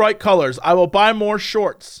like bright colors. I will buy more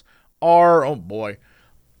shorts. Oh boy.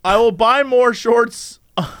 I will buy more shorts.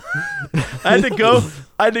 I had to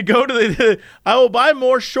go to the. I will buy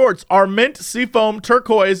more shorts. Are mint, seafoam,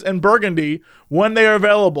 turquoise, and burgundy when they are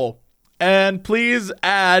available. And please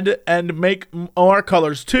add and make more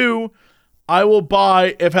colors too. I will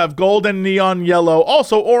buy if have gold and neon yellow.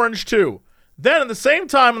 Also orange too. Then at the same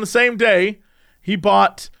time on the same day, he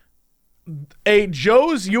bought a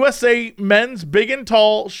Joe's USA men's big and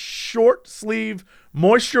tall short sleeve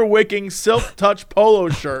moisture wicking silk touch polo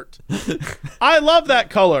shirt. I love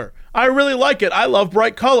that color. I really like it. I love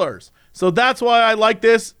bright colors. So that's why I like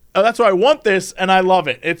this. That's why I want this, and I love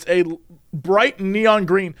it. It's a bright neon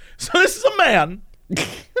green. So this is a man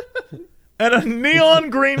and a neon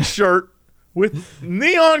green shirt with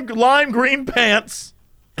neon lime green pants.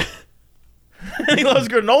 And he loves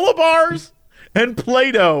granola bars and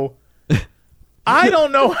Play-Doh. I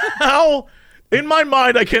don't know how, in my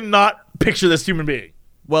mind, I cannot picture this human being.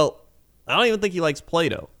 Well, I don't even think he likes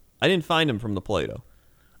Play-Doh. I didn't find him from the Play-Doh.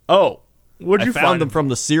 Oh, where'd you find him? I found him from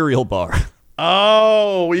the cereal bar.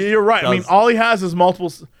 Oh, you're right. I mean, all he has is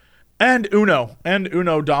multiple, and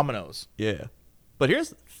Uno Dominoes. Yeah. But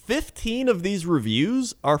here's 15 of these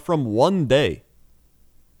reviews are from one day.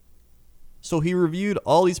 So he reviewed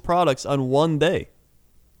all these products on one day.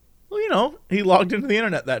 Well, he logged into the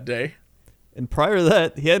internet that day. And prior to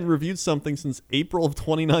that, he hadn't reviewed something since April of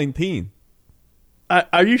 2019.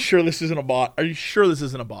 Are you sure this isn't a bot? Are you sure this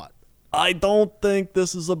isn't a bot? I don't think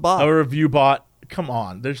this is a bot. A review bot? Come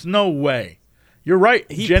on. There's no way. You're right.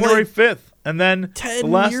 January 5th. And then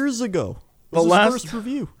 10 years ago. The last first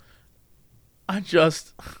review. I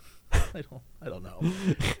don't know.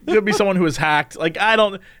 It could be someone who was hacked.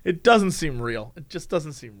 It doesn't seem real. It just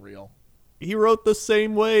doesn't seem real. He wrote the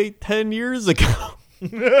same way 10 years ago.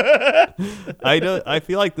 I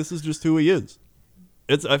feel like this is just who he is.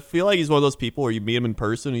 I feel like he's one of those people where you meet him in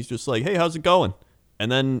person and he's just like, hey, how's it going?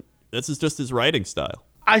 And then this is just his writing style.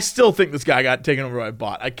 I still think this guy got taken over by a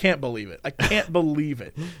bot. I can't believe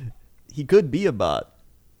it. He could be a bot.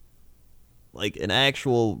 Like an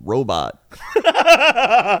actual robot.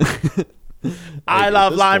 I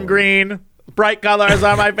love lime green. Bright colors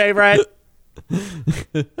are my favorite.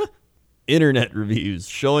 Internet reviews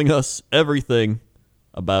showing us everything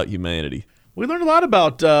about humanity. We learned a lot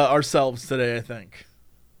about ourselves today, I think.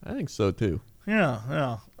 I think so, too.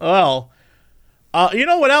 Yeah. Well, you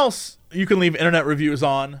know what else you can leave internet reviews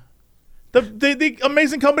on? The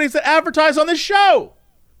amazing companies that advertise on this show.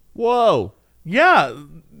 Whoa. Yeah,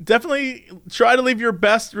 definitely try to leave your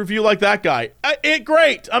best review like that guy.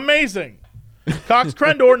 Great. Amazing. Cox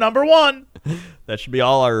Crendor, #1. That should be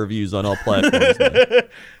all our reviews on all platforms.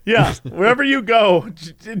 Yeah, wherever you go,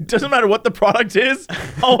 it doesn't matter what the product is,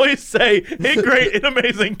 always say, hey, great and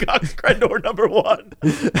amazing, Cox Crendor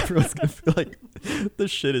 #1. Everyone's going to feel like, the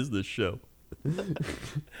shit is this show.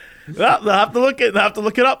 They'll have to look it up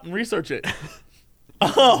and research it.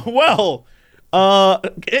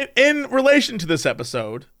 In relation to this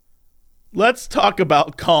episode, let's talk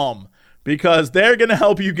about Calm, because they're going to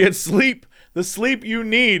help you get sleep, the sleep you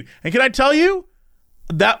need. And can I tell you,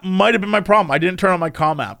 that might have been my problem. I didn't turn on my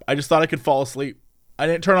Calm app. I just thought I could fall asleep. I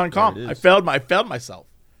didn't turn on Calm. I failed myself.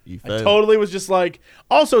 You failed. I totally was just like,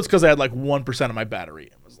 also it's because I had like 1% of my battery.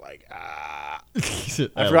 It was like, I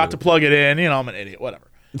forgot to plug it in. I'm an idiot.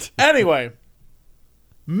 Whatever. Anyway,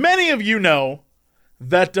 many of you know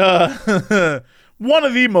that one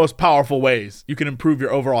of the most powerful ways you can improve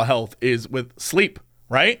your overall health is with sleep,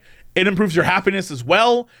 right? It improves your happiness as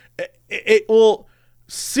well. It will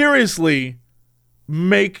seriously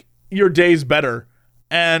make your days better.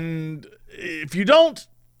 And if you don't,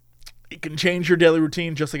 it can change your daily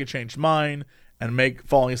routine just like it changed mine and make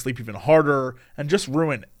falling asleep even harder and just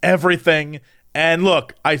ruin everything. And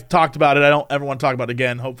look, I talked about it. I don't ever want to talk about it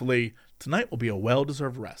again. Hopefully tonight will be a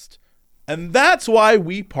well-deserved rest. And that's why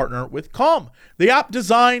we partner with Calm, the app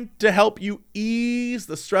designed to help you ease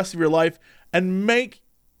the stress of your life and make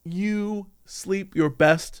you sleep your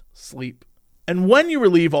best sleep. And when you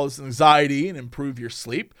relieve all this anxiety and improve your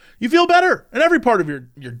sleep, you feel better in every part of your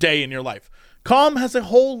day in your life. Calm has a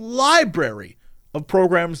whole library of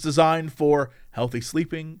programs designed for healthy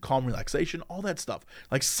sleeping, calm relaxation, all that stuff.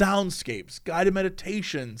 Like soundscapes, guided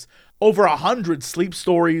meditations, over 100 sleep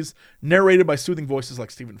stories narrated by soothing voices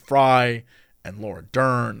like Stephen Fry and Laura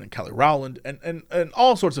Dern and Kelly Rowland and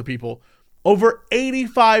all sorts of people. Over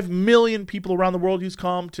 85 million people around the world use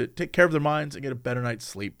Calm to take care of their minds and get a better night's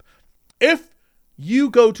sleep. If you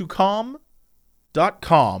go to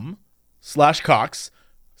calm.com/Cox,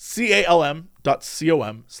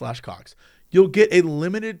 calm.com/Cox, you'll get a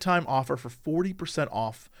limited time offer for 40%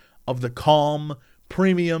 off of the Calm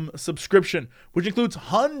Premium subscription, which includes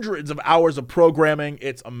hundreds of hours of programming.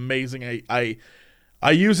 It's amazing.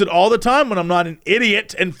 I use it all the time when I'm not an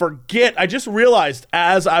idiot and forget. I just realized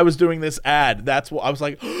as I was doing this ad, that's what I was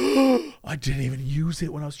like, oh, I didn't even use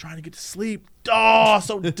it when I was trying to get to sleep. Oh,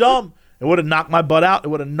 so dumb. It would have knocked my butt out. It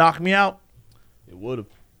would have knocked me out. It would have.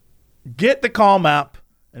 Get the Calm app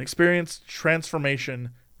and experience transformation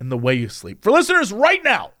in the way you sleep. For listeners right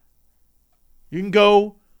now, you can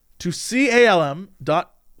go to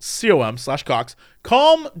calm.com/Cox,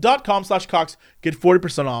 calm.com/Cox, get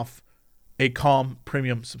 40% off a Calm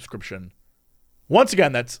Premium subscription. Once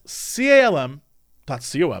again, that's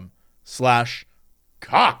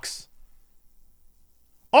calm.com/Cox.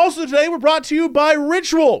 Also today, we're brought to you by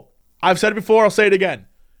Ritual. I've said it before, I'll say it again.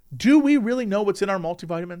 Do we really know what's in our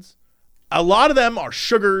multivitamins? A lot of them are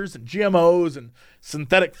sugars and GMOs and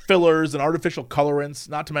synthetic fillers and artificial colorants,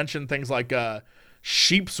 not to mention things like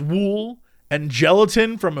sheep's wool and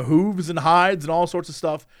gelatin from hooves and hides and all sorts of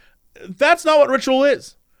stuff. That's not what Ritual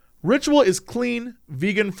is. Ritual is clean,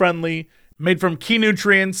 vegan-friendly, made from key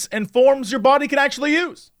nutrients, and forms your body can actually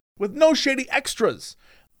use, with no shady extras.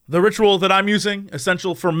 The Ritual that I'm using,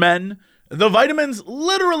 Essential for Men, the vitamins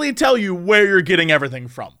literally tell you where you're getting everything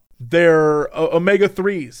from. Their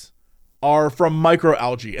omega-3s are from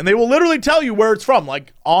microalgae, and they will literally tell you where it's from.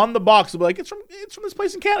 Like on the box, they'll be like, it's from this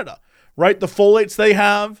place in Canada, right? The folates they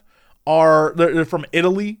have they're from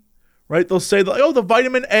Italy, right? They'll say, the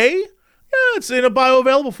vitamin A, yeah, it's in a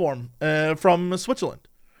bioavailable form from Switzerland,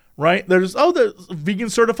 right? There's vegan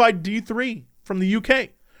certified D3 from the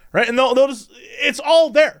UK, right? And they'll just, it's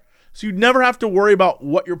all there. So you never have to worry about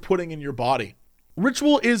what you're putting in your body.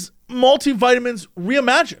 Ritual is multivitamins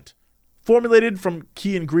reimagined, formulated from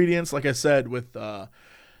key ingredients, like I said, with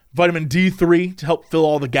vitamin D3 to help fill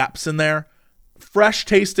all the gaps in there. Fresh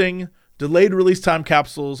tasting, delayed release time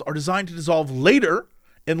capsules are designed to dissolve later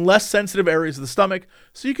in less sensitive areas of the stomach,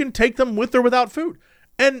 so you can take them with or without food.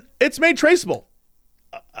 And it's made traceable.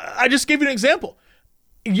 I just gave you an example.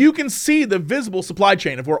 You can see the visible supply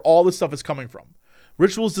chain of where all this stuff is coming from.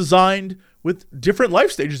 Ritual is designed with different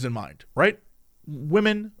life stages in mind, right?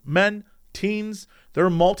 Women, men, teens. There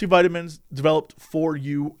are multivitamins developed for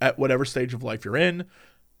you at whatever stage of life you're in.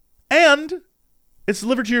 And it's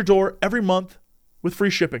delivered to your door every month with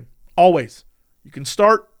free shipping. Always. You can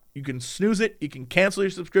start, you can snooze it, you can cancel your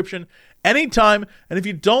subscription anytime. And if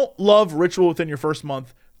you don't love Ritual within your first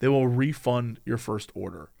month, they will refund your first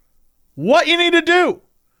order. What you need to do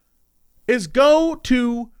is go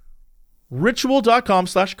to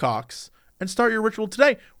ritual.com/Cox and start your Ritual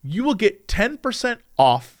today. You will get 10%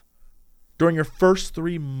 off during your first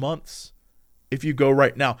 3 months if you go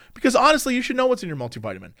right now. Because honestly, you should know what's in your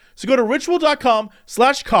multivitamin. So go to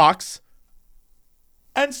ritual.com/Cox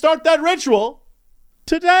and start that Ritual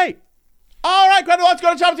today. All right, Crendor, let's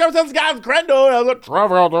go to Traffic.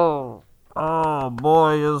 Crendor. Oh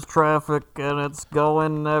boy, is traffic, and it's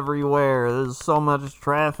going everywhere. There's so much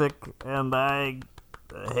traffic, and I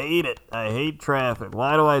hate it. I hate traffic.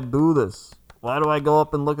 Why do I do this? Why do I go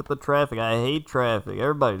up and look at the traffic? I hate traffic.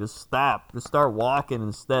 Everybody, just stop. Just start walking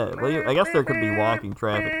instead. Well, I guess there could be walking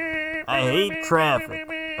traffic. I hate traffic.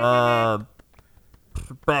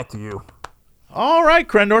 Back to you. All right,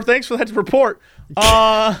 Crendor, thanks for that report.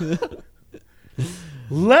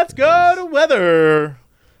 Let's go to weather.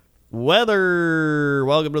 Weather.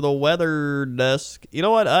 Welcome to the weather desk. You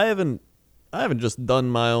know what? I haven't just done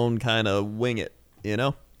my own kind of wing it, in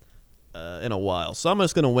a while. So I'm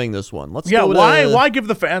just gonna wing this one. Let's go. Why give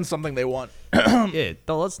the fans something they want? Yeah,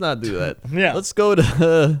 no, let's not do that. Yeah, let's go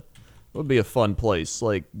to what would be a fun place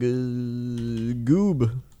like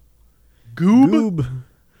Gooberville.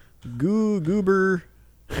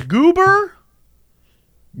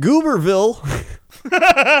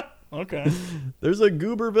 Okay. There's a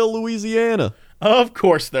Gooberville, Louisiana. Of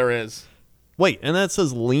course there is. Wait, and that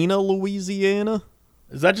says Lena, Louisiana?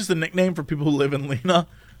 Is that just a nickname for people who live in Lena?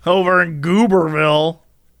 Over in Gooberville.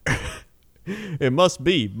 It must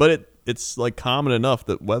be, but it's like common enough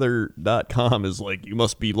that weather.com is like, you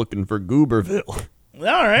must be looking for Gooberville. All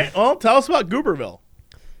right. Well, tell us about Gooberville.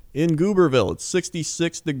 In Gooberville, it's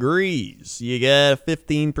 66 degrees. You got a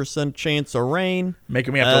 15% chance of rain.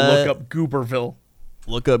 Making me have to look up Gooberville.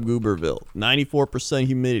 Look up Gooberville. 94%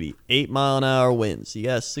 humidity. 8-mile-an-hour winds. You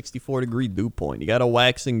got a 64-degree dew point. You got a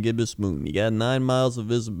waxing gibbous moon. You got 9 miles of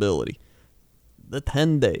visibility. The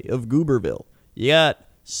 10-day of Gooberville. You got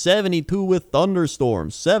 72 with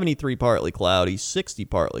thunderstorms. 73 partly cloudy. 60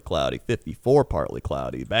 partly cloudy. 54 partly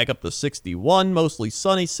cloudy. Back up to 61, mostly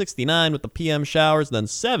sunny. 69 with the PM showers. Then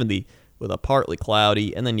 70 with a partly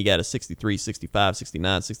cloudy. And then you got a 63, 65,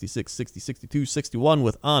 69, 66, 60, 62, 61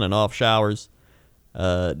 with on and off showers.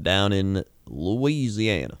 Down in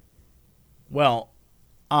Louisiana. Well,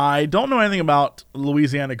 I don't know anything about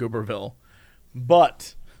Louisiana Gooberville,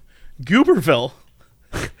 but Gooberville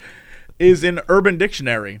is in Urban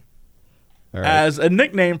Dictionary as a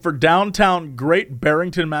nickname for downtown Great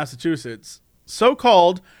Barrington, Massachusetts, so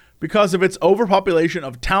called because of its overpopulation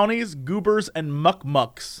of townies, goobers, and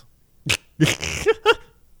muck-mucks. And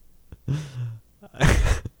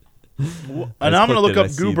I'm going to look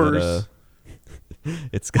up goobers.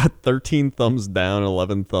 It's got 13 thumbs down and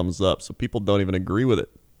 11 thumbs up, so people don't even agree with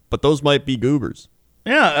it. But those might be goobers.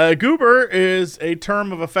 Yeah, a goober is a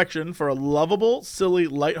term of affection for a lovable, silly,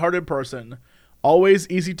 lighthearted person, always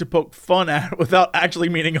easy to poke fun at without actually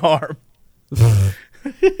meaning harm. Yeah,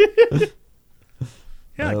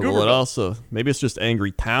 goober. Well, it also, maybe it's just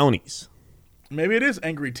angry townies. Maybe it is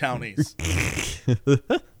angry townies.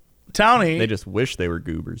 Townie. They just wish they were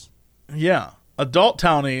goobers. Yeah. Adult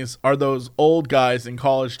townies are those old guys in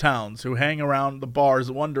college towns who hang around the bars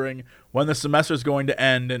wondering when the semester's going to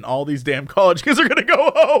end and all these damn college kids are going to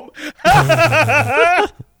go home.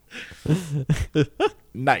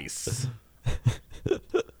 Nice.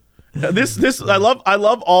 This I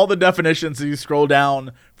love all the definitions as you scroll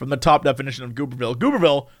down from the top definition of Gooberville.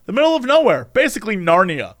 Gooberville, the middle of nowhere, basically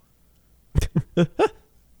Narnia.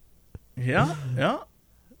 Yeah.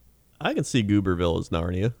 I can see Gooberville as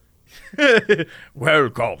Narnia.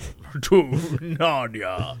 Welcome to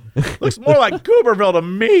Narnia. Looks more like Gooberville to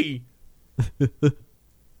me.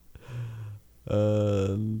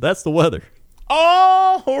 That's the weather.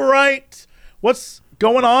 All right. What's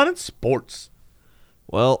going on in sports?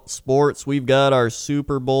 Well, sports, we've got our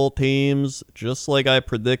Super Bowl teams. Just like I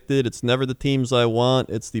predicted, it's never the teams I want.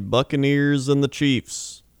 It's the Buccaneers and the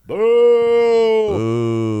Chiefs. Boo!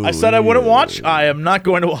 Ooh, I said I wouldn't watch. I am not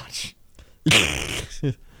going to watch.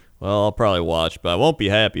 Well, I'll probably watch, but I won't be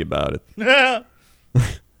happy about it.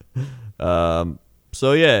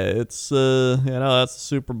 So yeah, it's that's the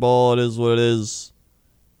Super Bowl. It is what it is.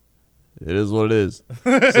 It is what it is.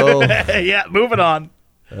 So yeah, moving on.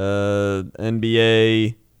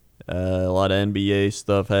 NBA, a lot of NBA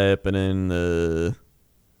stuff happening.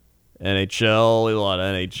 NHL, a lot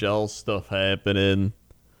of NHL stuff happening.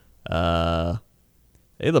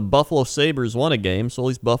 Hey, the Buffalo Sabres won a game, so at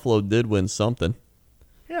least Buffalo did win something.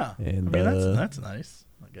 Yeah, and, I mean that's nice,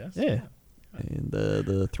 I guess. Yeah. And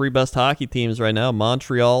the three best hockey teams right now,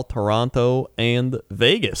 Montreal, Toronto, and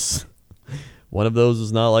Vegas. One of those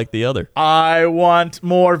is not like the other. I want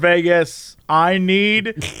more Vegas. Can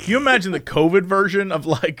you imagine the COVID version of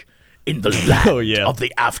like, in the land of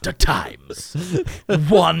the after times,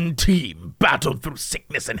 one team battled through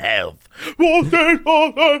sickness and health.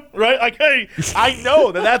 Right? Like, hey, I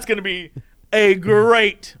know that's going to be a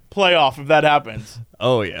great playoff if that happens.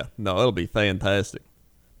 Oh, yeah. No, it'll be fantastic.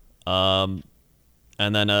 And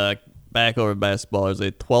then back over basketball, there's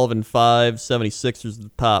a 12-5, 76ers at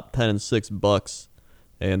the top, 10-6 Bucks.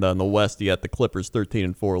 And on the West, you got the Clippers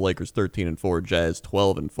 13-4, Lakers 13-4, Jazz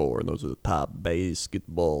 12-4, and those are the top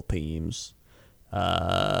basketball teams.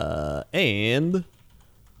 And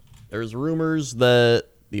there's rumors that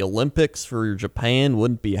the Olympics for Japan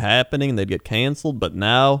wouldn't be happening; they'd get canceled. But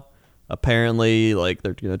now, apparently, like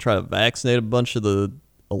they're gonna try to vaccinate a bunch of the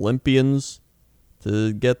Olympians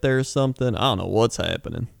to get there or something. I don't know what's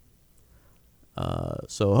happening.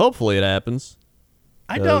 So hopefully it happens.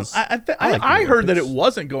 I heard that it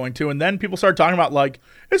wasn't going to, and then people started talking about like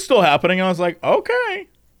it's still happening. And I was like, okay.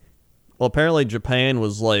 Well, apparently Japan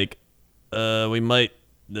was like, we might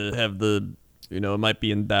have it might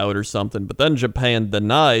be in doubt or something. But then Japan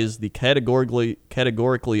denies the categorically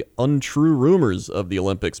untrue rumors of the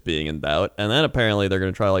Olympics being in doubt, and then apparently they're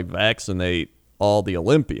going to try to like vaccinate all the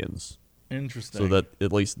Olympians. Interesting. So that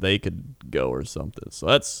at least they could go or something.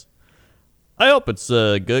 So I hope it's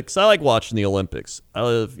good because I like watching the Olympics. I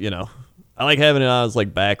like having it on as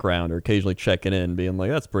like background or occasionally checking in, being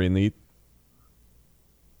like, that's pretty neat.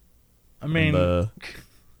 I mean,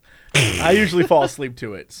 I usually fall asleep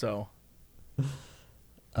to it, so.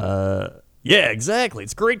 Yeah, exactly.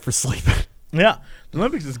 It's great for sleeping. Yeah, the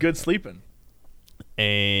Olympics is good sleeping.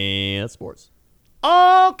 And sports.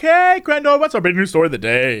 Okay, Crendor, what's our big news story of the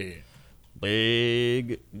day?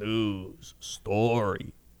 Big news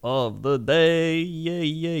story of the day.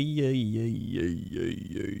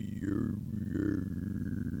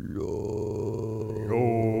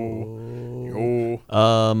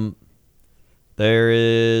 There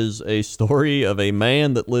is a story of a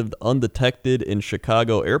man that lived undetected in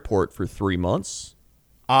Chicago airport for 3 months.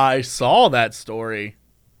 I saw that story.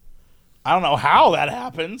 I don't know how that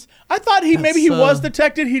happens. I thought maybe he was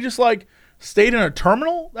detected. He just like stayed in a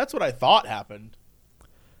terminal. That's what I thought happened.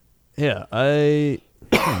 Yeah,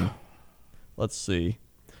 let's see.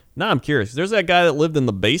 Now I'm curious. There's that guy that lived in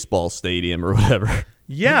the baseball stadium or whatever.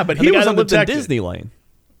 Yeah, but he was undetected. In Disney Lane.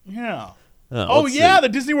 Yeah. Oh yeah, the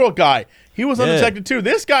Disney World guy. He was undetected too.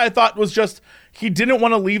 This guy I thought was just he didn't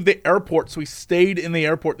want to leave the airport, so he stayed in the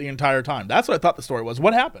airport the entire time. That's what I thought the story was.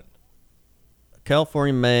 What happened?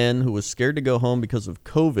 California man who was scared to go home because of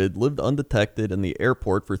COVID lived undetected in the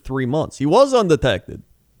airport for 3 months. He was undetected.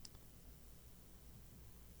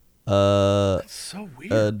 That's so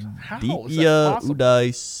weird. How is that possible?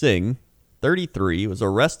 Uday Singh, 33, was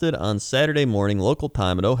arrested on Saturday morning local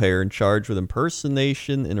time at O'Hare and charged with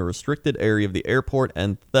impersonation in a restricted area of the airport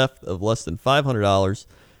and theft of less than $500.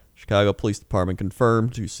 Chicago Police Department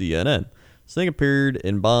confirmed to CNN. Singh appeared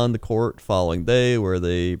in bond to court the following day, where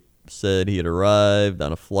they said he had arrived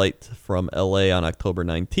on a flight from L.A. on October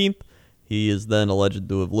 19th. He is then alleged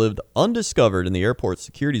to have lived undiscovered in the airport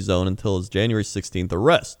security zone until his January 16th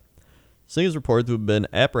arrest. Singh is reported to have been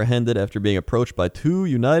apprehended after being approached by 2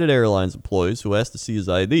 United Airlines employees who asked to see his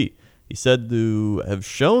ID. He said to have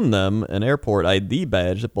shown them an airport ID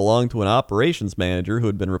badge that belonged to an operations manager who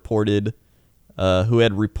had reported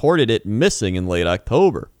it missing in late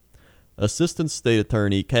October. Assistant State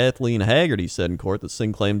Attorney Kathleen Haggerty said in court that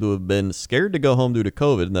Singh claimed to have been scared to go home due to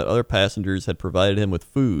COVID and that other passengers had provided him with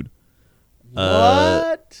food.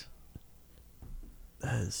 What?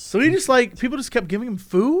 So he just people just kept giving him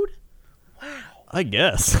food? Wow. I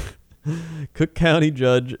guess. Cook County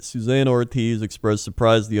Judge Suzanne Ortiz expressed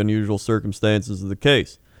surprise at the unusual circumstances of the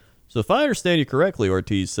case. So if I understand you correctly,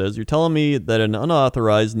 Ortiz says, you're telling me that an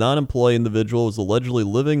unauthorized, non-employee individual was allegedly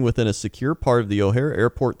living within a secure part of the O'Hare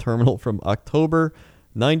Airport terminal from October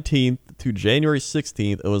 19th to January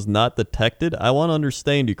 16th and was not detected? I want to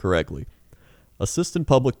understand you correctly. Assistant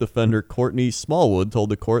Public Defender Courtney Smallwood told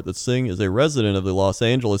the court that Singh is a resident of the Los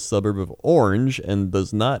Angeles suburb of Orange and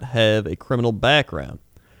does not have a criminal background.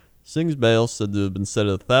 Singh's bail said to have been set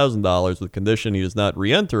at $1,000 with condition he does not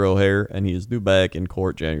re-enter O'Hare, and he is due back in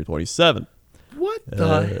court January 27th. What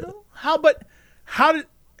the hell?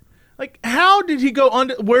 How did he go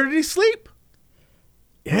under? Where did he sleep?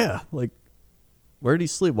 Yeah, where did he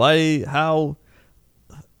sleep? Why? How?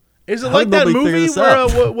 Is it like that movie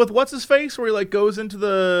where with what's his face where he goes into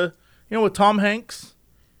the with Tom Hanks?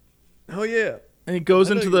 Oh yeah, and he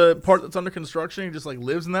goes into the part that's under construction. He just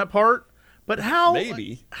lives in that part. But how?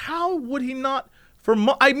 Maybe. How would he not?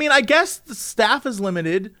 I guess the staff is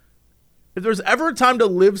limited. If there's ever a time to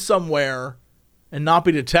live somewhere and not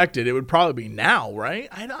be detected, it would probably be now, right?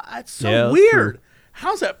 That's so weird. True.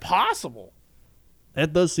 How's that possible?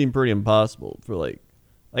 That does seem pretty impossible for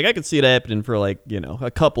I could see it happening for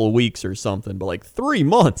a couple of weeks or something, but 3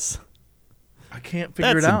 months. I can't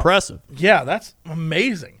figure it out. That's impressive. Yeah, that's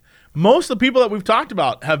amazing. Most of the people that we've talked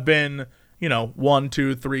about have been 1,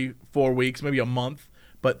 2, 3, 4 weeks, maybe a month.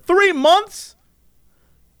 But 3 months?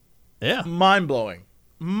 Yeah. Mind-blowing.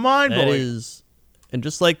 That is, and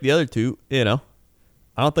just like the other two, I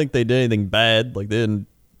don't think they did anything bad. They didn't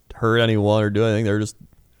hurt anyone or do anything. They're just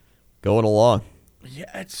going along. Yeah,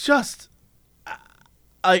 it's just,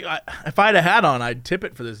 if I had a hat on, I'd tip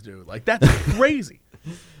it for this dude. That's crazy.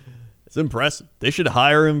 It's impressive. They should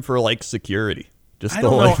hire him for, security. Just I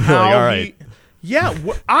don't know how all right. Yeah,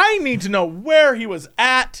 I need to know where he was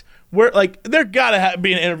at. Where there gotta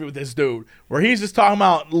be an interview with this dude where he's just talking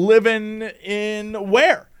about living in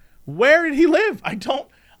where? Where did he live? I don't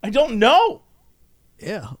know.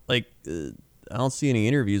 Yeah, I don't see any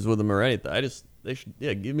interviews with him or anything. They should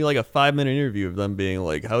give me a 5-minute interview of them being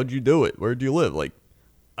how'd you do it? Where'd you live?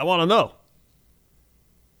 I want to know.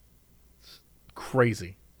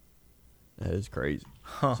 Crazy. That is crazy.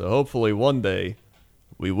 Huh. So hopefully one day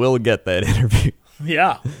we will get that interview.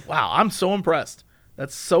 Yeah. Wow. I'm so impressed.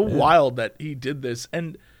 That's so wild that he did this.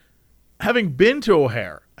 And having been to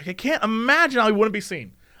O'Hare, I can't imagine how he wouldn't be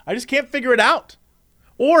seen. I just can't figure it out.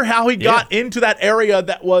 Or how he got into that area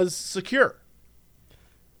that was secure.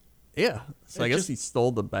 Yeah. So I guess he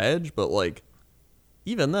stole the badge, but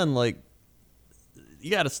even then,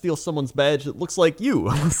 you got to steal someone's badge that looks like you,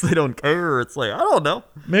 unless they don't care. It's like, I don't know.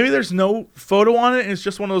 Maybe there's no photo on it, and it's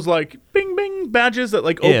just one of those, like, bing, bing badges that,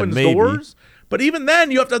 like, opens doors. But even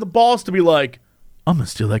then, you have to have the balls to be like, I'm going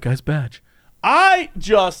to steal that guy's badge. And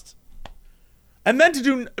then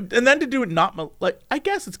to do it not, like, I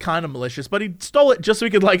guess it's kind of malicious, but he stole it just so he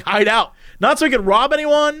could, like, hide out. Not so he could rob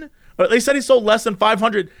anyone. But they said he sold less than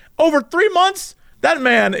 500. Over 3 months, that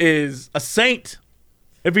man is a saint.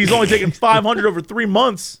 If he's only taking 500 over 3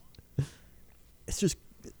 months. It's just,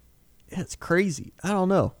 it's crazy. I don't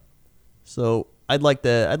know. So I'd like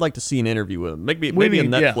to see an interview with him. Maybe a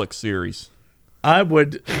Netflix series. I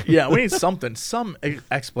would, we need something, some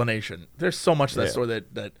explanation. There's so much of that story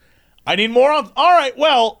that I need more of. All right,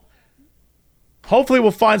 well, hopefully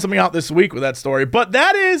we'll find something out this week with that story. But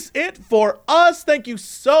that is it for us. Thank you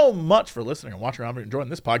so much for listening and watching and enjoying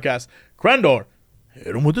this podcast. Crendor,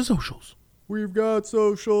 hit him with the socials. We've got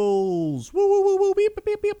socials. Woo, woo, woo, woo, pew,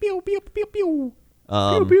 pew, pew, pew, pew, pew, pew.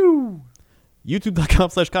 Pew, pew.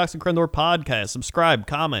 YouTube.com/Cox and Crendor podcast. Subscribe,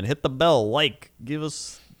 comment, hit the bell, like, give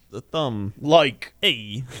us a thumb. Like.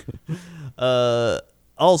 Hey.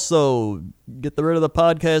 Also, get rid of the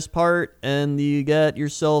podcast part, and you got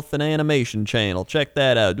yourself an animation channel. Check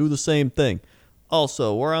that out. Do the same thing.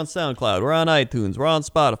 Also, we're on SoundCloud. We're on iTunes. We're on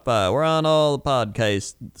Spotify. We're on all the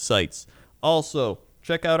podcast sites. Also,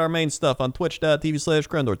 check out our main stuff on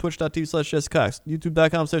twitch.tv/Crendor, twitch.tv/JesseCox,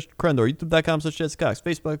 youtube.com/Crendor, youtube.com/JesseCox,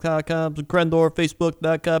 facebook.com/Crendor,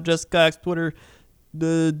 facebook.com/JesseCox, Twitter,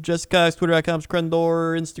 JesseCox,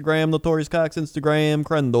 twitter.com/Crendor, Instagram, Notorious Cox, Instagram,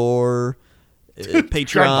 Crendor,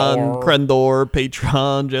 Patreon, Crendor,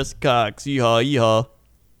 Patreon, JesseCox, yeehaw, yeehaw.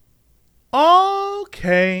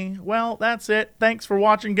 Okay, well, that's it. Thanks for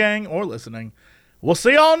watching, gang, or listening. We'll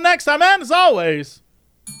see y'all next time, and as always,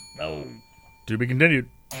 to be continued.